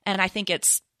 And I think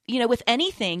it's, with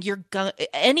anything,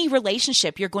 any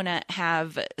relationship, you're going to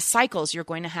have cycles. You're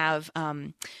going to have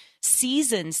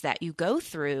seasons that you go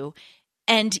through,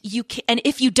 and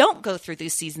if you don't go through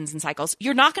these seasons and cycles,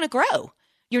 you're not going to grow.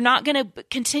 You're not going to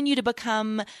continue to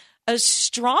become a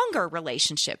stronger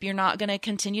relationship. You're not going to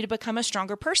continue to become a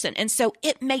stronger person. And so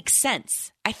it makes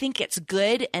sense. I think it's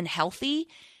good and healthy.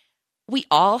 We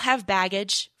all have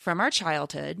baggage from our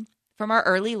childhood, from our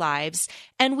early lives,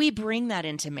 and we bring that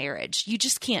into marriage. You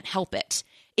just can't help it.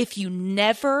 If you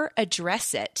never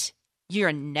address it,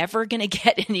 you're never going to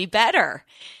get any better.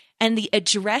 And the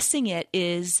addressing it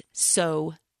is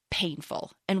so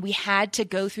painful. And we had to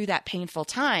go through that painful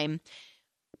time.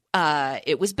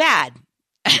 It was bad.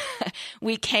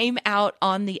 We came out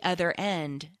on the other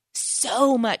end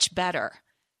so much better,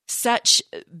 such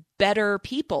better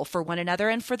people for one another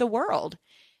and for the world.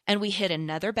 And we hit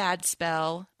another bad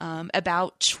spell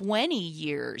about 20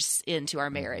 years into our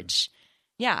marriage.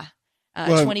 Yeah.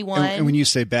 21. And when you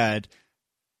say bad,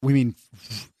 we mean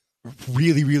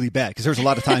really, really bad, because there's a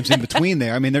lot of times in between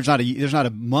there. I mean, there's not a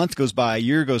month goes by, a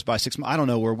year goes by, 6 months. I don't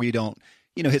know where we don't,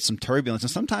 hit some turbulence,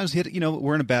 and sometimes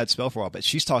we're in a bad spell for a while, but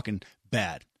she's talking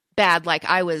bad. bad, like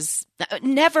I was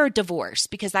never divorced,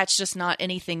 because that's just not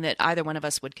anything that either one of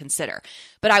us would consider.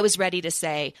 But I was ready to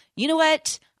say, you know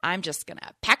what? I'm just going to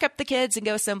pack up the kids and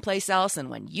go someplace else.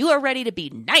 And when you are ready to be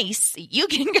nice, you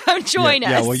can come join us.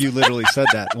 Yeah, well, you literally said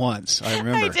that once. I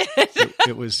remember. I did.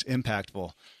 It was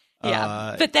impactful.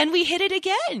 Yeah. But then we hit it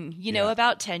again,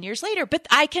 about 10 years later. But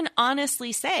I can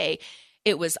honestly say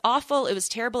it was awful. It was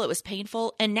terrible. It was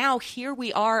painful. And now here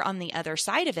we are on the other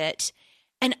side of it.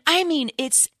 And I mean,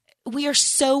 we are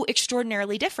so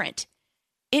extraordinarily different.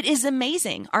 It is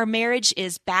amazing. Our marriage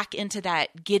is back into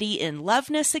that giddy in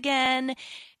loveness again.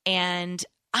 And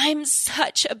I'm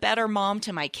such a better mom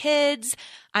to my kids.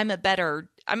 I'm a better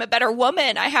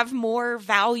woman. I have more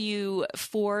value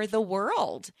for the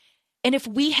world. And if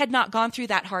we had not gone through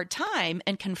that hard time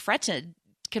and confronted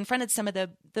some of the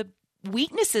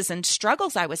weaknesses and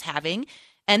struggles I was having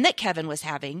and that Kevin was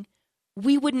having,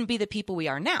 we wouldn't be the people we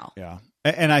are now. Yeah.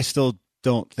 And I still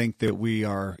don't think that we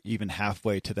are even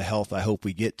halfway to the health I hope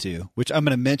we get to, which I'm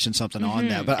going to mention something on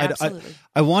that. But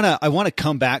I want to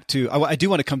come back to, I do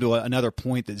want to come to another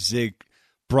point that Zig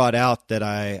brought out that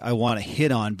I want to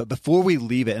hit on. But before we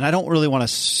leave it, and I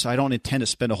don't intend to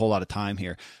spend a whole lot of time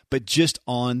here, but just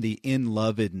on the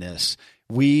in-lovedness,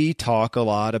 we talk a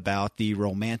lot about the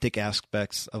romantic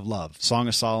aspects of love. Song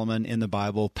of Solomon in the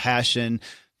Bible, passion,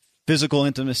 physical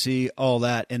intimacy, all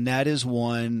that. And that is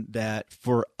one that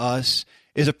for us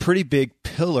is a pretty big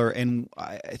pillar. And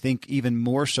I think even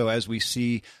more so as we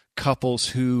see couples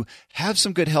who have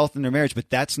some good health in their marriage, but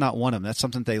that's not one of them. That's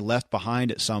something they left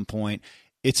behind at some point.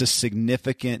 It's a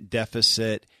significant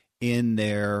deficit in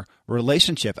their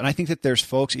relationship. And I think that there's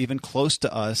folks even close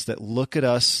to us that look at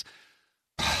us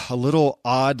a little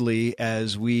oddly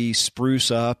as we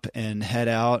spruce up and head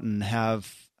out and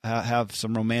have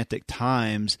some romantic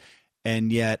times.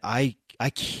 And yet I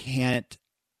can't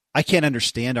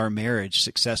understand our marriage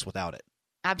success without it.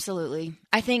 Absolutely.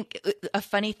 I think a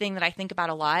funny thing that I think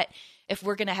about a lot, if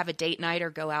we're going to have a date night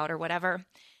or go out or whatever,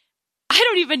 I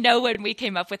don't even know when we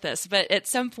came up with this, but at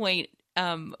some point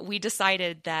we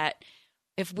decided that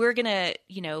if we're going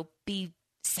to, be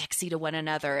sexy to one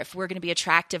another, if we're going to be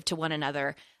attractive to one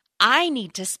another, I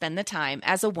need to spend the time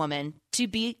as a woman to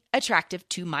be attractive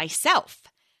to myself.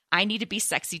 I need to be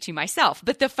sexy to myself.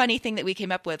 But the funny thing that we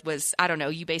came up with was, I don't know,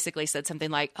 you basically said something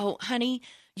like, oh, honey,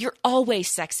 you're always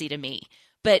sexy to me.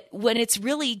 But when it's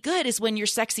really good is when you're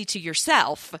sexy to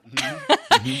yourself. Mm-hmm.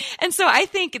 Mm-hmm. And so I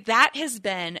think that has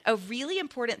been a really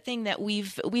important thing that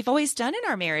we've always done in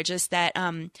our marriage, is that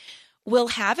we'll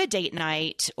have a date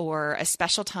night or a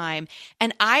special time.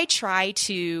 And I try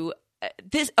to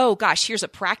here's a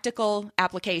practical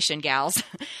application, gals.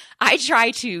 I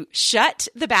try to shut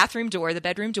the bedroom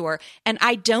door, and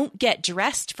I don't get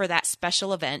dressed for that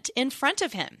special event in front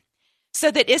of him. So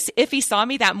that if he saw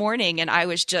me that morning and I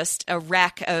was just a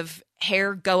wreck of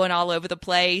hair going all over the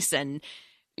place and,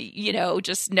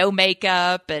 just no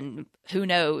makeup and who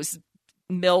knows,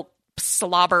 milk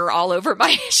slobber all over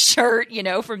my shirt,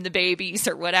 from the babies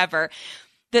or whatever,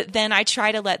 that then I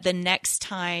try to let the next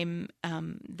time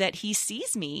that he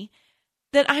sees me,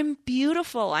 that I'm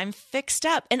beautiful, I'm fixed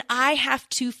up, and I have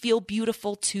to feel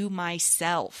beautiful to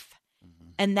myself.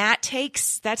 Mm-hmm. And that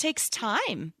takes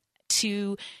time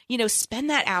to, spend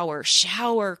that hour,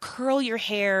 shower, curl your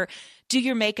hair, do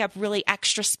your makeup really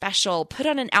extra special, put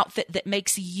on an outfit that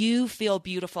makes you feel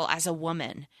beautiful as a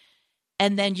woman.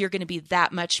 And then you're going to be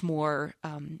that much more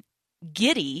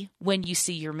giddy when you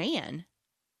see your man.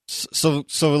 So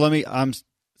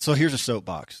here's a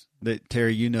soapbox that,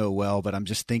 Terry, well, but I'm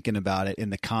just thinking about it in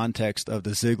the context of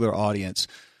the Ziglar audience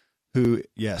who,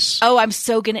 yes. Oh, I'm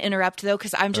so going to interrupt though,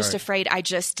 because I'm just afraid I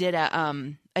just did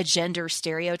a gender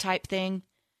stereotype thing.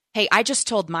 Hey, I just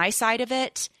told my side of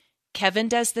it. Kevin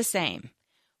does the same.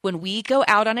 When we go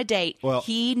out on a date,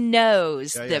 he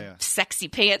knows sexy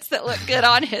pants that look good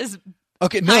on his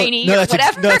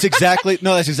that's exactly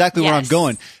where I'm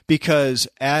going, because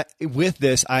with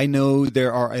this, I know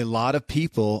there are a lot of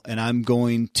people, and I'm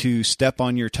going to step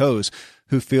on your toes,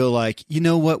 who feel like,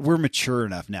 we're mature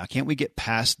enough now. Can't we get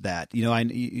past that?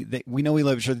 We know we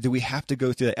love each other. Do we have to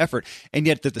go through that effort? And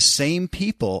yet that the same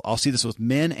people, I'll see this with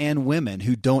men and women,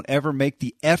 who don't ever make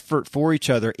the effort for each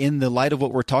other in the light of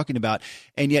what we're talking about.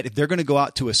 And yet if they're going to go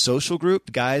out to a social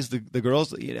group, guys, the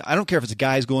girls, I don't care if it's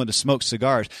guys going to smoke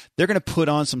cigars, they're going to put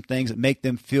on some things that make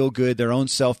them feel good, their own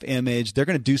self-image. They're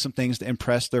going to do some things to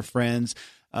impress their friends.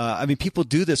 People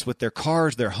do this with their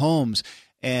cars, their homes.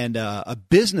 And a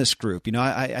business group,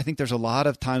 I think there's a lot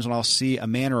of times when I'll see a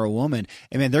man or a woman,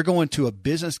 and they're going to a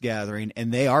business gathering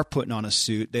and they are putting on a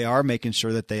suit. They are making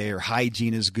sure that their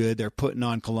hygiene is good. They're putting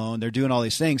on cologne. They're doing all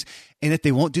these things. And if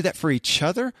they won't do that for each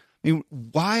other, I mean,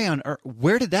 why on earth?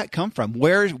 Where did that come from?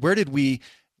 Where did we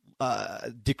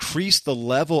decrease the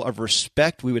level of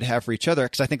respect we would have for each other?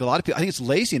 Because I think I think it's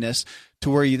laziness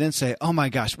to where you then say, "Oh my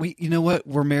gosh, you know what?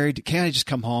 We're married. Can't I just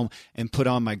come home and put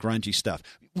on my grungy stuff?"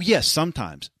 Yes,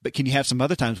 sometimes, but can you have some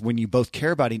other times when you both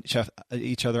care about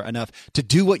each other enough to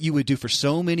do what you would do for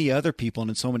so many other people and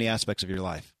in so many aspects of your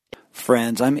life?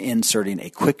 Friends, I'm inserting a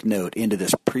quick note into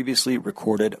this previously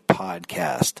recorded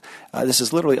podcast. This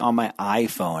is literally on my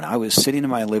iPhone. I was sitting in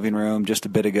my living room just a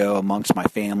bit ago amongst my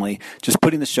family, just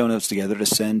putting the show notes together to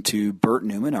send to Bert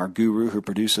Newman, our guru who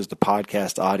produces the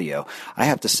podcast audio. I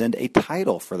have to send a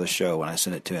title for the show when I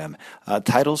send it to him.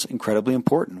 Title's incredibly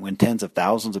important. When tens of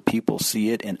thousands of people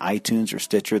see it in iTunes or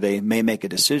Stitcher, they may make a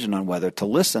decision on whether to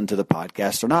listen to the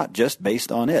podcast or not, just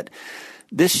based on it.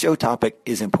 This show topic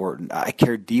is important. I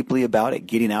care deeply about it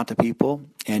getting out to people,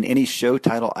 and any show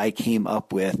title I came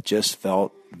up with just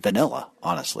felt vanilla,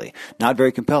 honestly. Not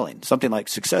very compelling. Something like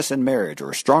Success in Marriage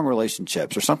or Strong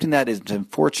Relationships, or something that is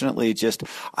unfortunately just,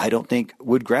 I don't think,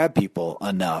 would grab people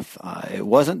enough. It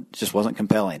just wasn't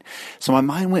compelling. So my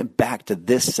mind went back to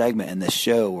this segment in this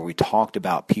show where we talked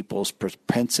about people's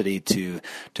propensity to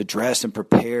dress and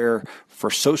prepare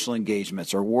for social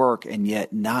engagements or work and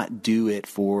yet not do it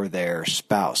for their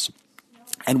spouse.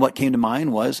 And what came to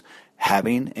mind was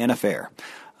having an affair.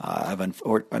 I've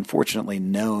unfortunately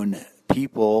known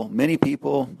many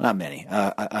people, not many,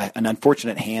 an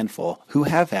unfortunate handful who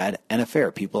have had an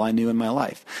affair, people I knew in my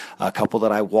life, a couple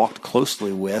that I walked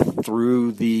closely with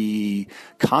through the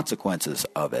consequences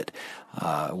of it,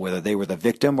 whether they were the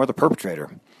victim or the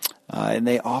perpetrator. And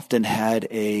they often had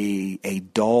a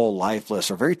dull, lifeless,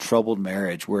 or very troubled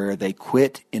marriage where they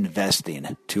quit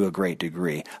investing to a great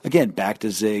degree. Again, back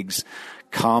to Zig's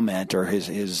comment or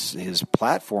his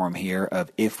platform here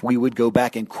of if we would go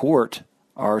back and court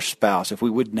our spouse, if we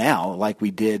would now, like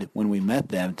we did when we met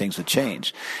them, things would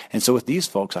change. And so with these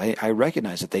folks, I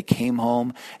recognize that they came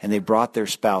home and they brought their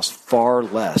spouse far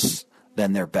less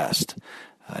than their best.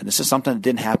 And this is something that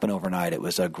didn't happen overnight. It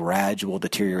was a gradual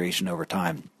deterioration over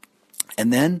time.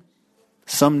 And then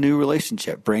some new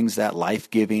relationship brings that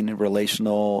life-giving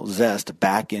relational zest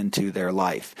back into their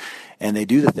life. And they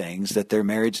do the things that their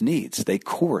marriage needs. They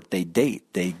court, they date,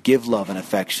 they give love and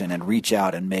affection and reach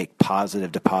out and make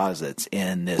positive deposits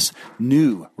in this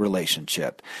new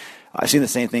relationship. I've seen the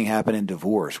same thing happen in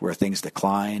divorce where things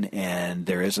decline and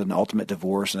there is an ultimate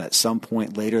divorce, and at some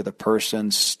point later the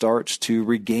person starts to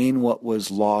regain what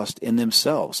was lost in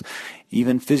themselves,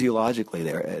 even physiologically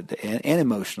there and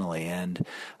emotionally, and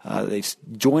they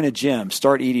join a gym,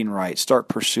 start eating right, start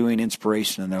pursuing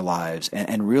inspiration in their lives,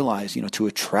 and realize, to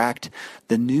attract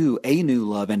a new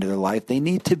love into their life, they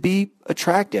need to be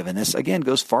attractive. And this, again,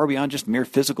 goes far beyond just mere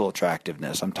physical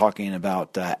attractiveness. I'm talking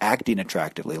about acting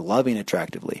attractively, loving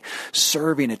attractively,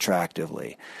 serving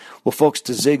attractively. Well, folks,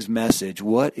 to Zig's message,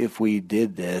 what if we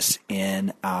did this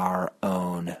in our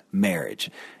own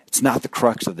marriage? It's not the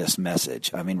crux of this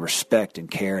message. I mean, respect and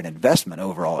care and investment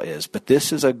overall is, but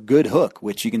this is a good hook,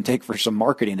 which you can take for some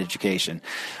marketing education.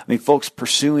 I mean, folks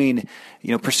pursuing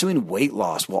weight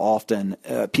loss will often,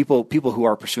 people who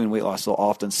are pursuing weight loss will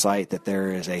often cite that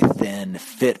there is a thin,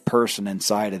 fit person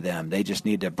inside of them. They just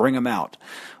need to bring them out.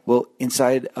 Well,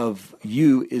 inside of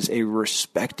you is a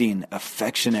respecting,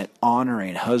 affectionate,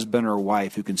 honoring husband or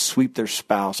wife who can sweep their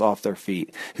spouse off their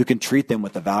feet, who can treat them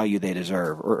with the value they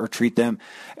deserve, or treat them,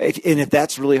 and if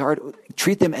that's really hard,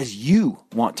 treat them as you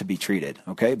want to be treated,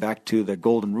 okay? Back to the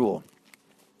golden rule.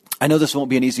 I know this won't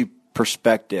be an easy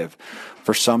perspective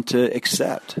for some to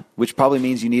accept, which probably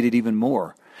means you need it even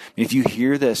more. If you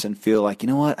hear this and feel like, you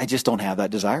know what, I just don't have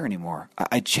that desire anymore,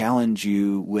 I challenge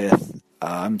you with,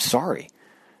 I'm sorry.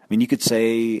 I mean, you could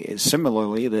say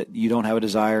similarly that you don't have a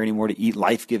desire anymore to eat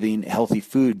life-giving, healthy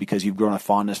food because you've grown a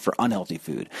fondness for unhealthy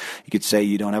food. You could say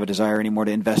you don't have a desire anymore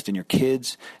to invest in your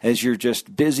kids as you're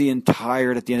just busy and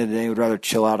tired at the end of the day, would rather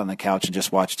chill out on the couch and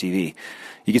just watch TV.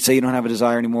 You could say you don't have a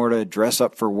desire anymore to dress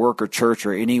up for work or church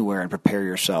or anywhere and prepare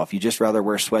yourself. You just rather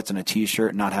wear sweats and a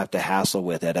T-shirt and not have to hassle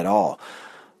with it at all.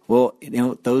 Well,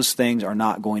 those things are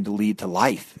not going to lead to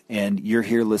life. And you're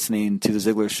here listening to The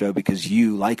Ziglar Show because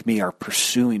you, like me, are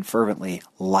pursuing fervently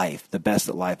life, the best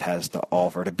that life has to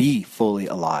offer, to be fully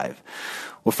alive.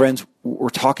 Well, friends, we're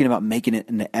talking about making it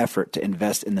an effort to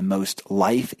invest in the most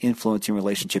life-influencing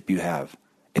relationship you have.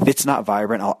 If it's not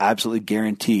vibrant, I'll absolutely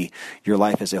guarantee your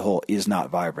life as a whole is not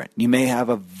vibrant. You may have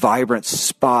a vibrant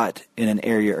spot in an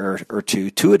area or two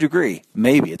to a degree.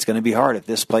 Maybe it's going to be hard if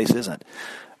this place isn't.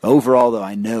 Overall, though,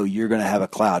 I know you're going to have a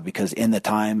cloud because in the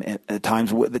times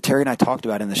that Terry and I talked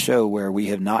about in the show where we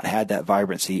have not had that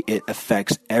vibrancy, it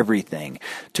affects everything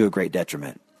to a great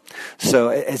detriment. So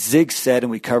as Zig said,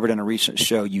 and we covered in a recent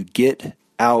show, you get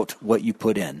out what you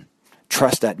put in.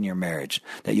 Trust that in your marriage,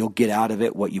 that you'll get out of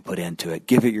it what you put into it.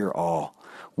 Give it your all.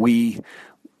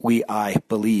 I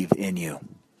believe in you.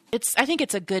 I think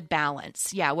it's a good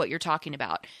balance. Yeah, what you're talking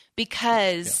about,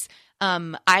 because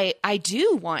I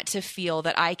do want to feel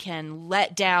that I can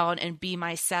let down and be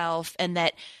myself, and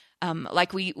that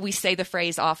like we say the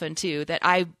phrase often too, that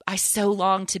I so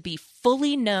long to be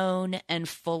fully known and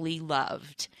fully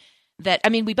loved. That, I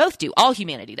mean, we both do. All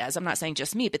humanity does. I'm not saying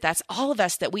just me, but that's all of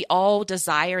us, that we all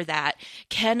desire that.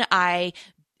 Can I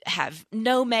have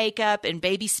no makeup and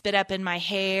baby spit up in my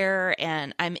hair,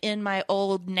 and I'm in my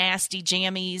old nasty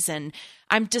jammies and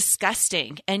I'm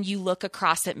disgusting, and you look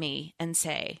across at me and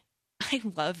say, I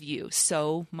love you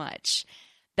so much.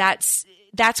 That's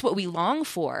what we long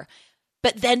for.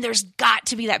 But then there's got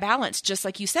to be that balance. Just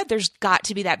like you said, there's got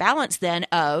to be that balance then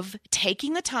of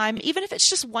taking the time, even if it's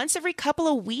just once every couple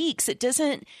of weeks.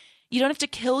 You don't have to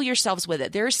kill yourselves with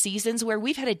it. There are seasons where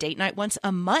we've had a date night once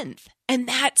a month, and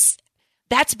that's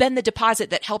been the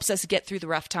deposit that helps us get through the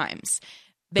rough times.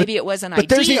 Maybe it wasn't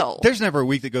ideal. There's never a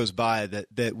week that goes by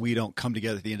that we don't come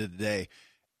together at the end of the day.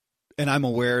 And I'm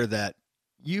aware that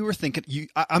you were thinking,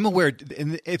 I'm aware,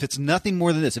 and if it's nothing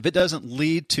more than this, if it doesn't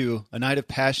lead to a night of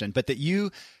passion, but that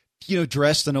you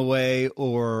dressed in a way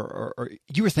or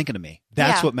you were thinking of me.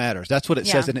 That's what matters. That's what it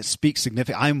says, and it speaks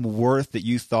significant. I'm worth that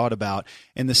you thought about,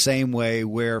 in the same way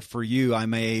where for you, I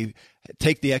may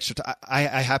take the extra time. I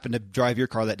happened to drive your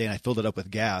car that day, and I filled it up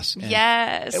with gas. And,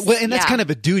 yes. Well, and that's kind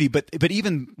of a duty, but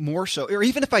even more so, or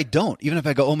even if I don't, even if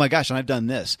I go, oh my gosh, and I've done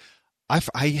this,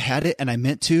 I had it and I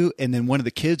meant to, and then one of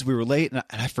the kids, we were late and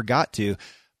I forgot to,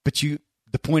 but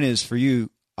the point is for you,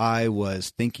 I was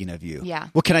thinking of you. Yeah.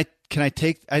 Well, can I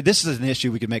take, this is an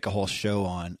issue we could make a whole show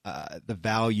on, the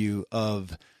value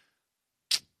of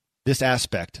this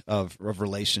aspect of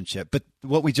relationship. But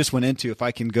what we just went into, if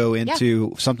I can go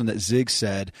into something that Zig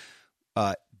said,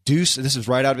 this is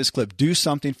right out of his clip, do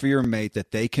something for your mate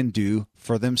that they can do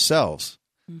for themselves.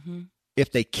 Mm-hmm.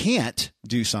 If they can't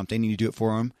do something and you do it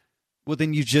for them, well,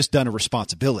 then you've just done a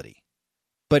responsibility.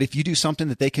 But if you do something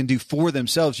that they can do for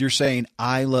themselves, you're saying,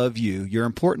 I love you. You're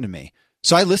important to me.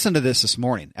 So I listened to this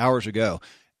morning, hours ago,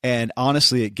 and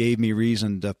honestly, it gave me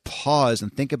reason to pause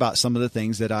and think about some of the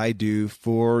things that I do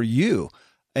for you.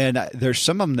 And there's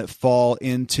some of them that fall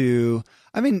into,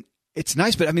 I mean, it's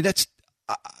nice, but I mean, it's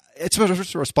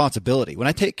a responsibility. When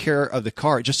I take care of the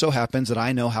car, it just so happens that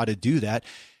I know how to do that,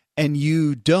 and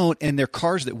you don't, and they're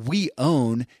cars that we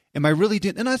own. Am I really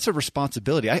doing? And that's a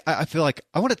responsibility. I feel like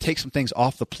I want to take some things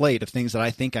off the plate of things that I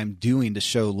think I'm doing to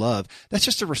show love. That's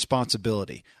just a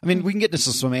responsibility. I mean, we can get into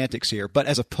some semantics here, but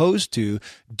as opposed to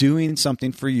doing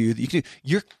something for you that you can do,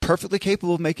 you're perfectly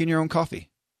capable of making your own coffee.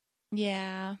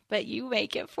 Yeah, but you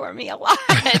make it for me a lot.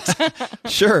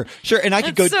 Sure. And I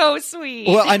could go. So sweet.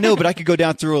 Well, I know, but I could go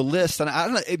down through a list, and I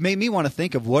don't know. It made me want to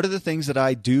think of what are the things that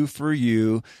I do for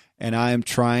you. And I am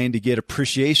trying to get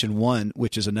appreciation,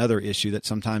 which is another issue that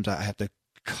sometimes I have to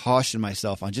caution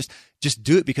myself on. Just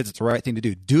do it because it's the right thing to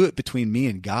do. Do it between me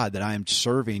and God, that I am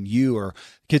serving you or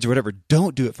kids or whatever.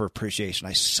 Don't do it for appreciation.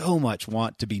 I so much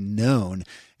want to be known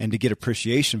and to get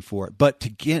appreciation for it. But to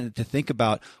think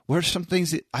about what are some things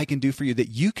that I can do for you that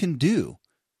you can do.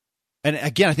 And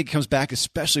again, I think it comes back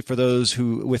especially for those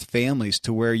who with families,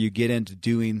 to where you get into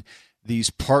doing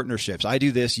these partnerships. I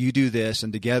do this, you do this,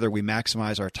 and together we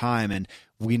maximize our time, and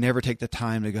we never take the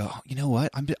time to go, oh, you know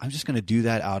what? I'm just going to do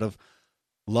that out of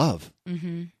love.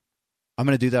 Mm-hmm. I'm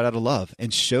going to do that out of love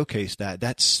and showcase that.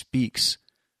 That speaks,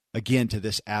 again, to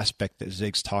this aspect that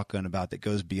Zig's talking about that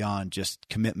goes beyond just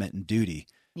commitment and duty.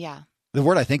 Yeah. The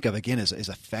word I think of, again, is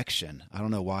affection. I don't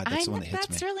know why. That's the one that hits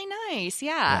me. That's really nice.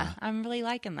 Yeah. I'm really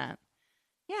liking that.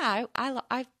 Yeah,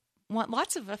 I want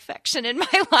lots of affection in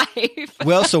my life.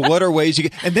 Well, so what are ways you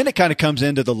get, and then it kind of comes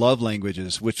into the love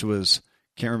languages, which was,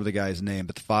 can't remember the guy's name,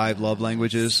 but the 5 love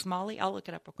languages. Smalley, I'll look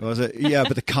it up real quick. Was it? Yeah,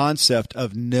 but the concept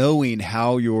of knowing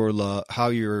how your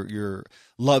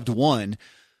loved one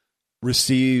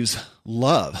receives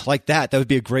love like that would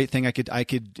be a great thing. I could,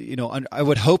 I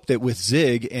would hope that with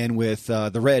Zig and with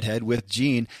the redhead, with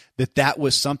Jean, that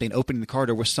was something, opening the car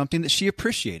door was something that she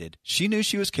appreciated. She knew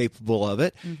she was capable of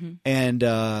it. Mm-hmm.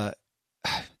 And,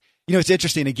 it's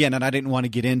interesting again, and I didn't want to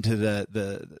get into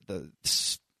the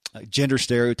gender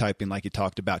stereotyping like you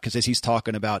talked about, because as he's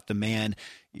talking about the man,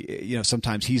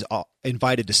 sometimes he's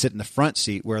invited to sit in the front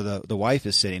seat where the wife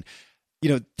is sitting.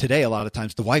 Today, a lot of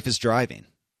times the wife is driving.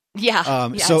 Yeah.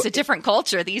 So it's a different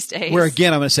culture these days. Where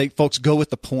again, I'm going to say, folks, go with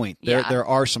the point. There Yeah.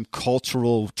 are some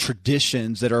cultural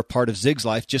traditions that are a part of Zig's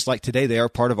life, just like today they are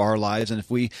part of our lives. And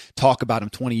if we talk about them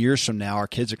 20 years from now, our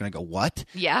kids are going to go, what?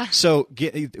 Yeah. So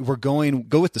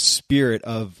go with the spirit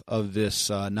of this,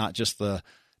 not just the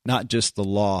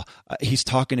law. He's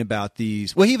talking about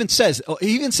these. Well, he even says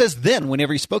then,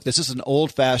 whenever he spoke this is an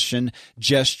old-fashioned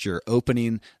gesture,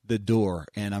 opening the door.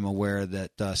 And I'm aware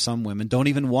that some women don't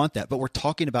even want that, but we're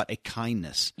talking about a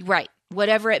kindness. Right.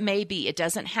 Whatever it may be, it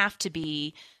doesn't have to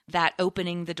be that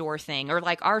opening the door thing, or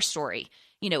like our story.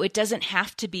 It doesn't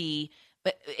have to be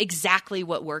exactly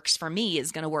what works for me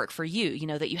is going to work for you,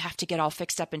 that you have to get all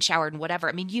fixed up and showered and whatever.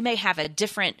 I mean, you may have a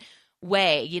different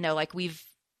way, like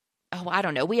I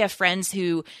don't know. We have friends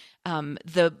who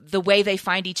the way they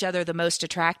find each other the most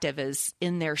attractive is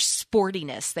in their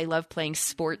sportiness. They love playing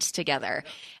sports together.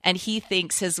 And he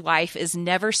thinks his wife is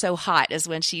never so hot as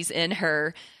when she's in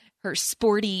her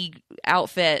sporty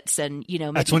outfits and,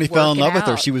 maybe that's when he fell in love with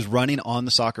her. out. She was running on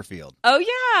the soccer field. Oh,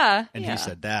 yeah. And Yeah. he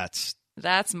said, that's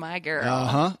my girl.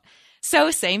 uh-huh.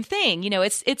 So same thing,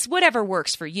 it's whatever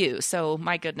works for you. So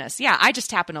my goodness. Yeah. I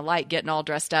just happen to like getting all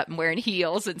dressed up and wearing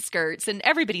heels and skirts, and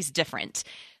everybody's different.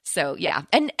 So yeah.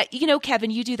 And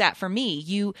Kevin, you do that for me.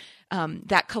 You,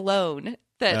 that cologne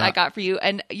that I got for you,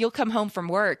 and you'll come home from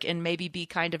work and maybe be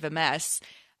kind of a mess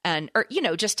or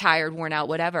just tired, worn out,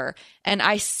 whatever. And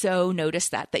I so notice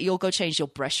that you'll go change, you'll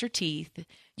brush your teeth,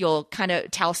 you'll kind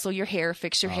of tousle your hair,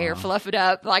 fix your hair, fluff it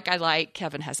up like I like.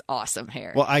 Kevin has awesome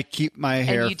hair. Well, I keep my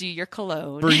hair and you do your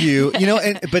cologne for you,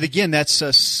 but again, that's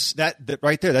that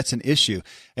right there. That's an issue.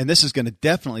 And this is going to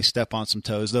definitely step on some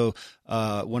toes, though.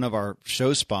 One of our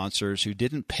show sponsors who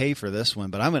didn't pay for this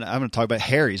one, but I'm going to talk about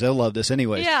Harry's. They'll love this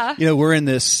anyways. Yeah. We're in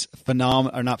this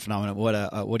not phenomenon.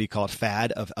 What do you call it?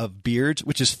 Fad of beards,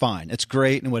 which is fine. It's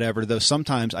great and whatever, though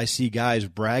sometimes I see guys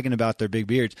bragging about their big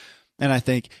beards. And I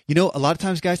think, a lot of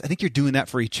times, guys, I think you're doing that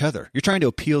for each other. You're trying to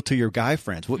appeal to your guy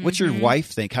friends. What's your wife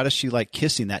think? How does she like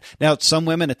kissing that? Now, some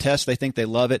women attest, they think they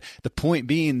love it. The point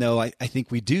being, though, I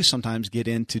think we do sometimes get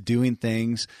into doing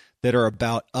things that are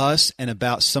about us and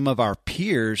about some of our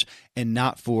peers and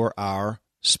not for our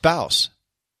spouse.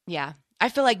 Yeah. I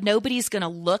feel like nobody's going to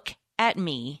look at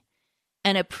me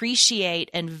and appreciate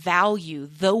and value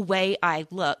the way I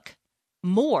look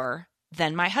more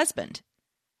than my husband.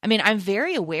 I mean, I'm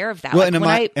very aware of that. Well,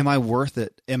 like and am I worth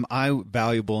it? Am I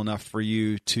valuable enough for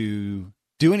you to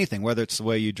do anything, whether it's the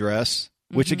way you dress?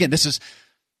 Which again, it's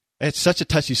such a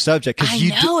touchy subject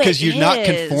because you're not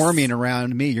conforming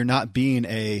around me. You're not being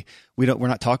we're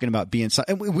not talking about being,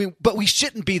 but we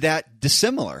shouldn't be that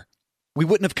dissimilar. We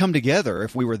wouldn't have come together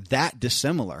if we were that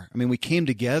dissimilar. I mean, we came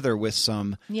together with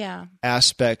some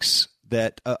aspects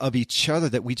that of each other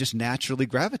that we just naturally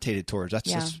gravitated towards.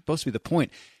 That's supposed to be the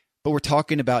point. But we're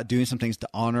talking about doing some things to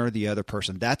honor the other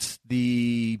person. That's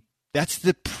the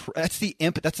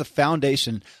input. That's the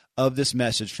foundation of this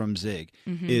message from Zig.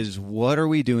 Is what are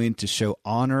we doing to show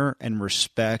honor and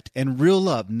respect and real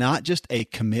love, not just a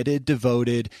committed,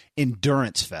 devoted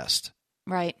endurance fest.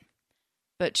 Right.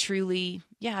 But truly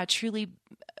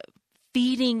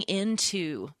feeding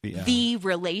into the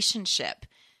relationship,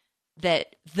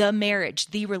 that the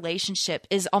marriage, the relationship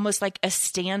is almost like a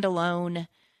standalone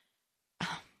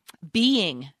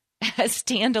being, a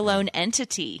standalone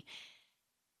entity.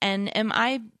 And am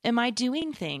I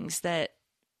doing things that,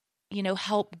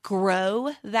 help grow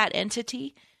that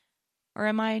entity? Or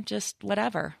am I just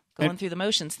whatever, going through the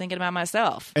motions, thinking about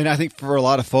myself? And I think for a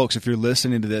lot of folks, if you're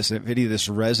listening to this, if any of this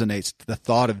resonates, the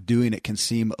thought of doing it can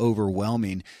seem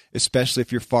overwhelming, especially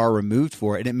if you're far removed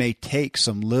for it. And it may take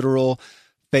some literal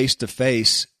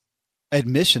face-to-face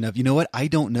admission of, I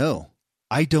don't know.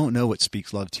 I don't know what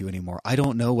speaks love to you anymore. I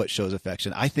don't know what shows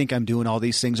affection. I think I'm doing all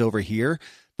these things over here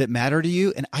that matter to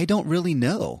you, and I don't really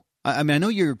know. I mean, I know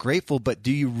you're grateful, but do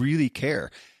you really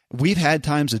care? We've had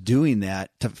times of doing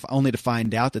that only to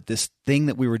find out that this thing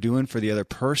that we were doing for the other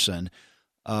person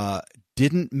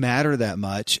didn't matter that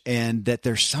much, and that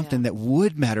there's something that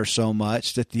would matter so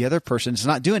much that the other person is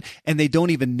not doing, and they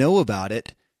don't even know about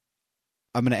it.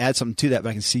 I'm going to add something to that, but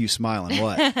I can see you smiling.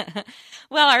 What?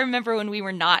 Well, I remember when we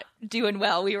were not doing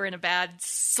well. We were in a bad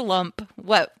slump.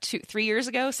 3 years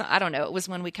ago? So I don't know. It was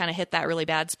when we kind of hit that really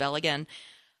bad spell again.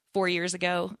 4 years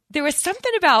ago. There was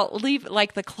something about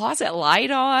like the closet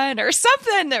light on or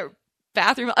something. The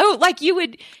bathroom. Oh, like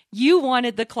you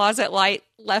wanted the closet light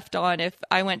left on if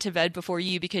I went to bed before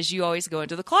you, because you always go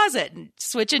into the closet and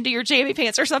switch into your jammy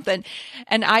pants or something.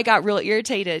 And I got real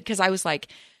irritated because I was like,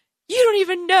 you don't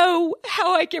even know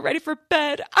how I get ready for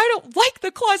bed. I don't like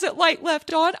the closet light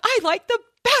left on. I like the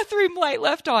bathroom light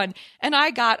left on. And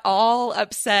I got all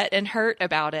upset and hurt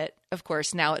about it. Of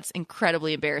course, now it's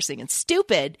incredibly embarrassing and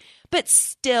stupid, but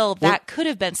still that could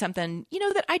have been something,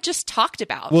 that I just talked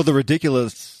about. Well, the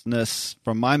ridiculousness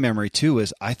from my memory too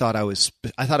is I thought I was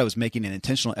making an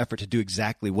intentional effort to do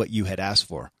exactly what you had asked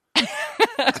for.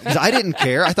 Because I didn't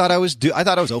care. I thought I was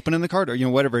opening the card or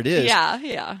whatever it is.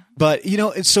 Yeah. But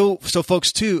so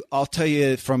folks too, I'll tell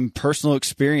you from personal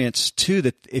experience too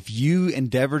that if you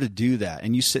endeavor to do that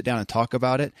and you sit down and talk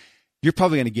about it, you're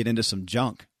probably going to get into some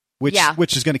junk.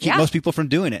 Which is going to keep most people from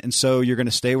doing it. And so you're going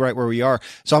to stay right where we are.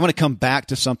 So I'm going to come back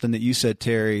to something that you said,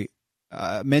 Terry,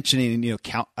 mentioning,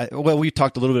 we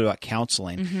talked a little bit about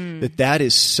counseling, that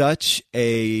is such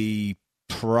a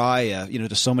pariah,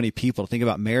 to so many people to think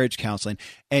about marriage counseling.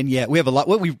 And yet we have a lot,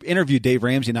 we interviewed Dave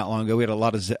Ramsey not long ago. We had a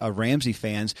lot of Ramsey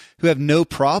fans who have no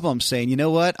problem saying, you know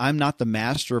what, I'm not the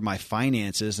master of my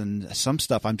finances and some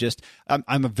stuff.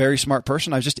 I'm a very smart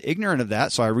person. I was just ignorant of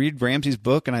that. So I read Ramsey's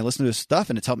book and I listen to his stuff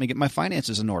and it's helped me get my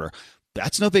finances in order.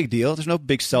 That's no big deal. There's no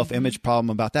big self-image problem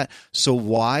about that. So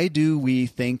why do we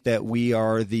think that we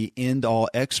are the end-all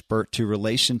expert to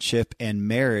relationship and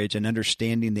marriage and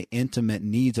understanding the intimate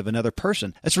needs of another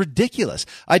person? That's ridiculous.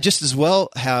 I just as well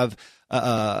have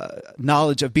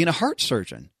knowledge of being a heart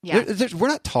surgeon. Yeah. We're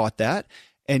not taught that.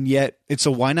 And yet,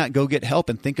 so why not go get help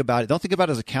and think about it? Don't think about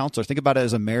it as a counselor. Think about it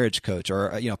as a marriage coach or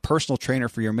a personal trainer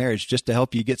for your marriage, just to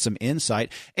help you get some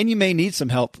insight. And you may need some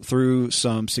help through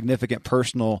some significant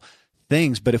personal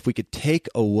things, but if we could take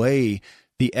away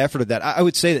the effort of that, I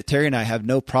would say that Terry and I have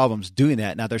no problems doing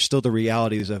that. Now, there's still the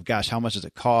realities of, gosh, how much does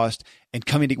it cost? And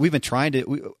we've been trying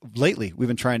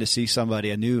to see somebody,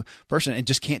 a new person, and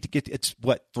just can't get, it's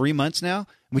 3 months now?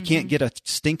 We can't get a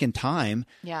stinking time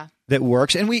that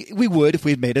works. And we would if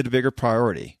we had made it a bigger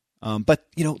priority. But,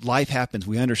 life happens.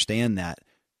 We understand that.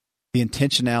 The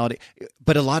intentionality.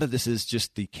 But a lot of this is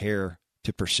just the care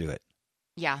to pursue it.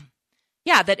 Yeah.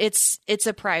 Yeah, that it's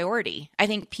a priority. I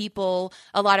think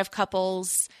a lot of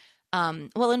couples,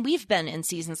 and we've been in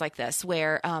seasons like this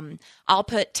where I'll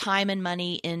put time and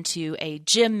money into a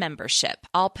gym membership.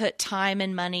 I'll put time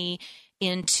and money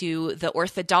into the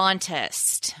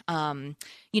orthodontist.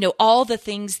 All the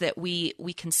things that we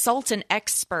consult an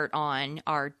expert on,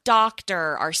 our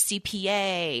doctor, our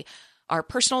CPA, our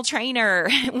personal trainer,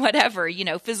 whatever,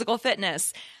 physical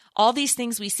fitness. All these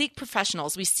things we seek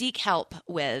professionals, we seek help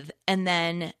with, and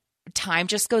then time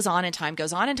just goes on and time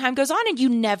goes on and time goes on, and you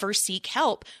never seek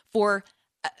help for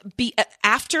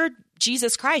after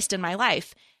Jesus Christ in my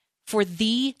life for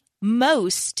the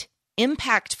most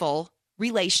impactful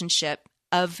relationship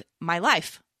of my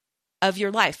life, of your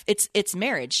life. It's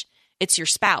marriage. It's your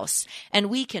spouse. And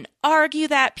we can argue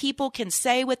that, people can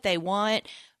say what they want,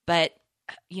 but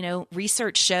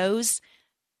research shows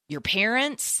your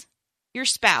parents, your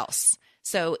spouse.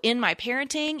 So in my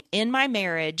parenting, in my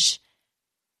marriage,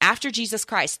 after Jesus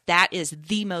Christ, that is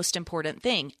the most important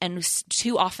thing. And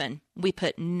too often we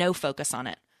put no focus on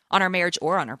it, on our marriage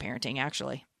or on our parenting,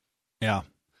 actually. Yeah.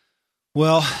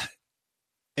 Well,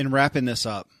 in wrapping this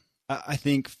up, I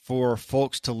think for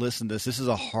folks to listen to this is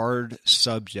a hard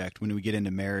subject when we get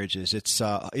into marriages.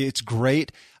 It's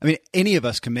great. I mean, any of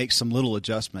us can make some little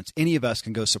adjustments. Any of us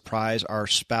can go surprise our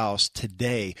spouse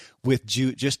today with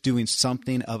just doing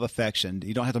something of affection.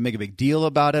 You don't have to make a big deal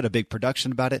about it, a big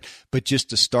production about it, but just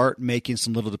to start making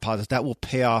some little deposits. That will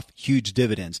pay off huge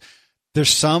dividends. There's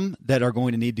some that are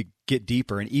going to need to get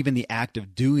deeper, and even the act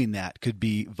of doing that could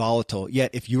be volatile. Yet,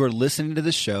 if you are listening to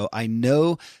this show, I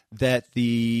know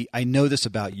this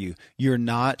about you. You're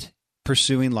not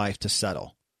pursuing life to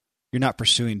settle. You're not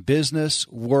pursuing business,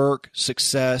 work,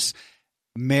 success,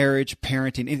 marriage,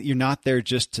 parenting. You're not there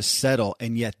just to settle,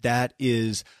 and yet that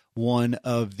is one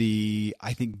of the,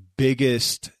 I think,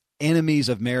 biggest enemies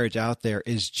of marriage out there,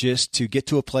 is just to get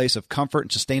to a place of comfort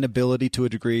and sustainability to a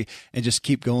degree and just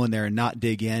keep going there and not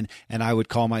dig in. And I would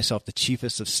call myself the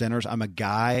chiefest of sinners. I'm a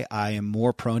guy. I am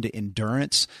more prone to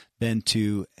endurance than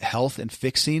to health and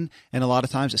fixing. And a lot of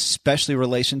times, especially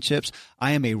relationships,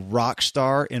 I am a rock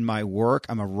star in my work.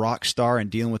 I'm a rock star in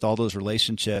dealing with all those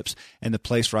relationships, and the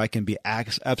place where I can be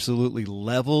absolutely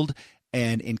leveled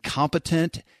and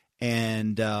incompetent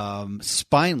and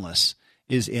spineless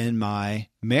is in my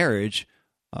marriage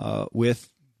with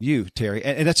you, Terry.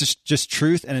 And that's just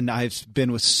truth. And I've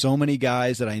been with so many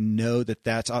guys that I know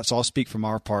that's so I'll speak from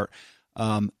our part.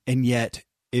 And yet,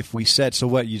 if we said, so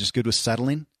what, you just good with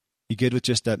settling? You good with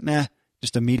just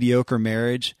a mediocre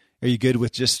marriage? Are you good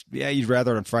with you'd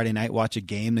rather on Friday night watch a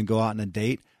game than go out on a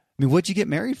date? I mean, what'd you get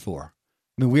married for?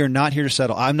 I mean, we are not here to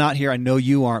settle. I'm not here. I know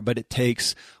you aren't, but it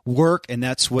takes work. And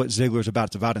that's what Ziglar's about.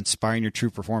 It's about inspiring your true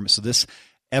performance. So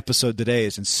episode today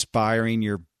is inspiring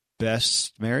your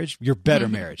best marriage, your better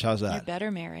marriage. How's that? Your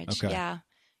better marriage. Okay. Yeah.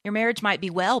 Your marriage might be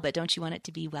well, but don't you want it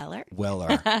to be weller?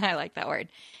 Weller. I like that word.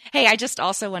 Hey, I just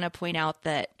also want to point out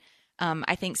that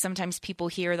I think sometimes people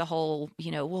hear the whole,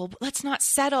 well, let's not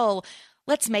settle.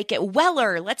 Let's make it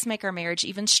weller. Let's make our marriage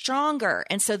even stronger.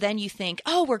 And so then you think,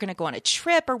 oh, we're going to go on a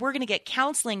trip or we're going to get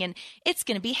counseling and it's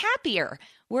going to be happier.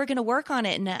 We're going to work on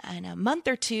it in a month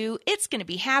or two. It's going to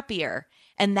be happier.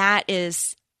 And that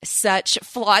is such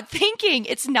flawed thinking.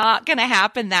 It's not going to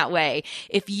happen that way.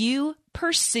 If you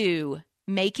pursue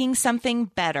making something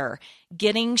better,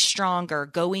 getting stronger,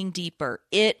 going deeper,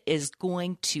 it is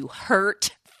going to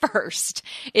hurt first.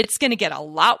 It's going to get a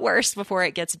lot worse before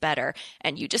it gets better.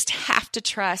 And you just have to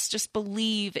trust, just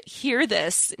believe, hear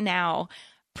this now,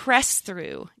 press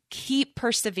through, keep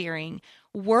persevering,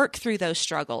 work through those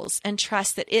struggles, and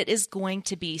trust that it is going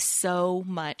to be so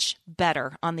much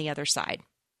better on the other side.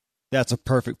 That's a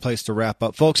perfect place to wrap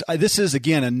up. Folks, this is,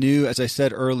 again, as I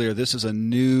said earlier, this is a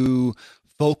new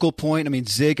focal point. I mean,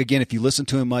 Zig, again, if you listen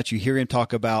to him much, you hear him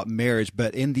talk about marriage,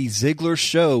 but in the Ziglar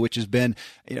Show, which has been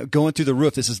going through the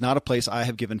roof, this is not a place I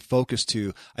have given focus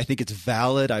to. I think it's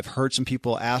valid. I've heard some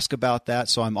people ask about that,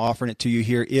 so I'm offering it to you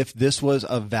here. If this was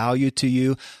of value to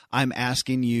you, I'm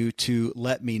asking you to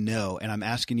let me know, and I'm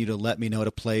asking you to let me know at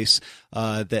a place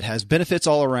that has benefits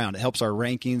all around. It helps our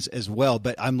rankings as well,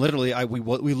 but I'm literally,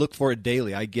 we look for it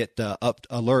daily. I get up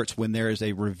alerts when there is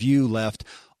a review left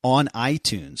on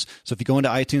iTunes. So if you go into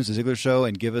iTunes, The Ziglar Show,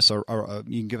 and give us you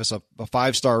can give us a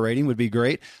 5-star rating would be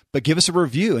great, but give us a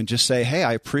review and just say, hey,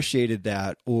 I appreciated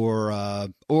that. Or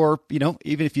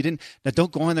even if you didn't, now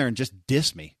don't go on there and just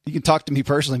diss me. You can talk to me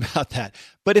personally about that.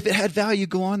 But if it had value,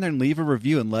 go on there and leave a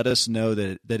review and let us know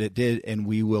that it did, and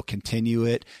we will continue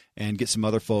it and get some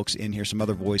other folks in here, some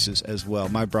other voices as well.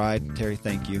 My bride, Terry,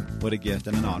 thank you. What a gift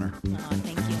and an honor. Oh,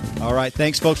 thank you. All right.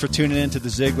 Thanks, folks, for tuning in to The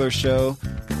Ziglar Show.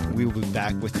 We will be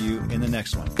back with you in the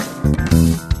next one.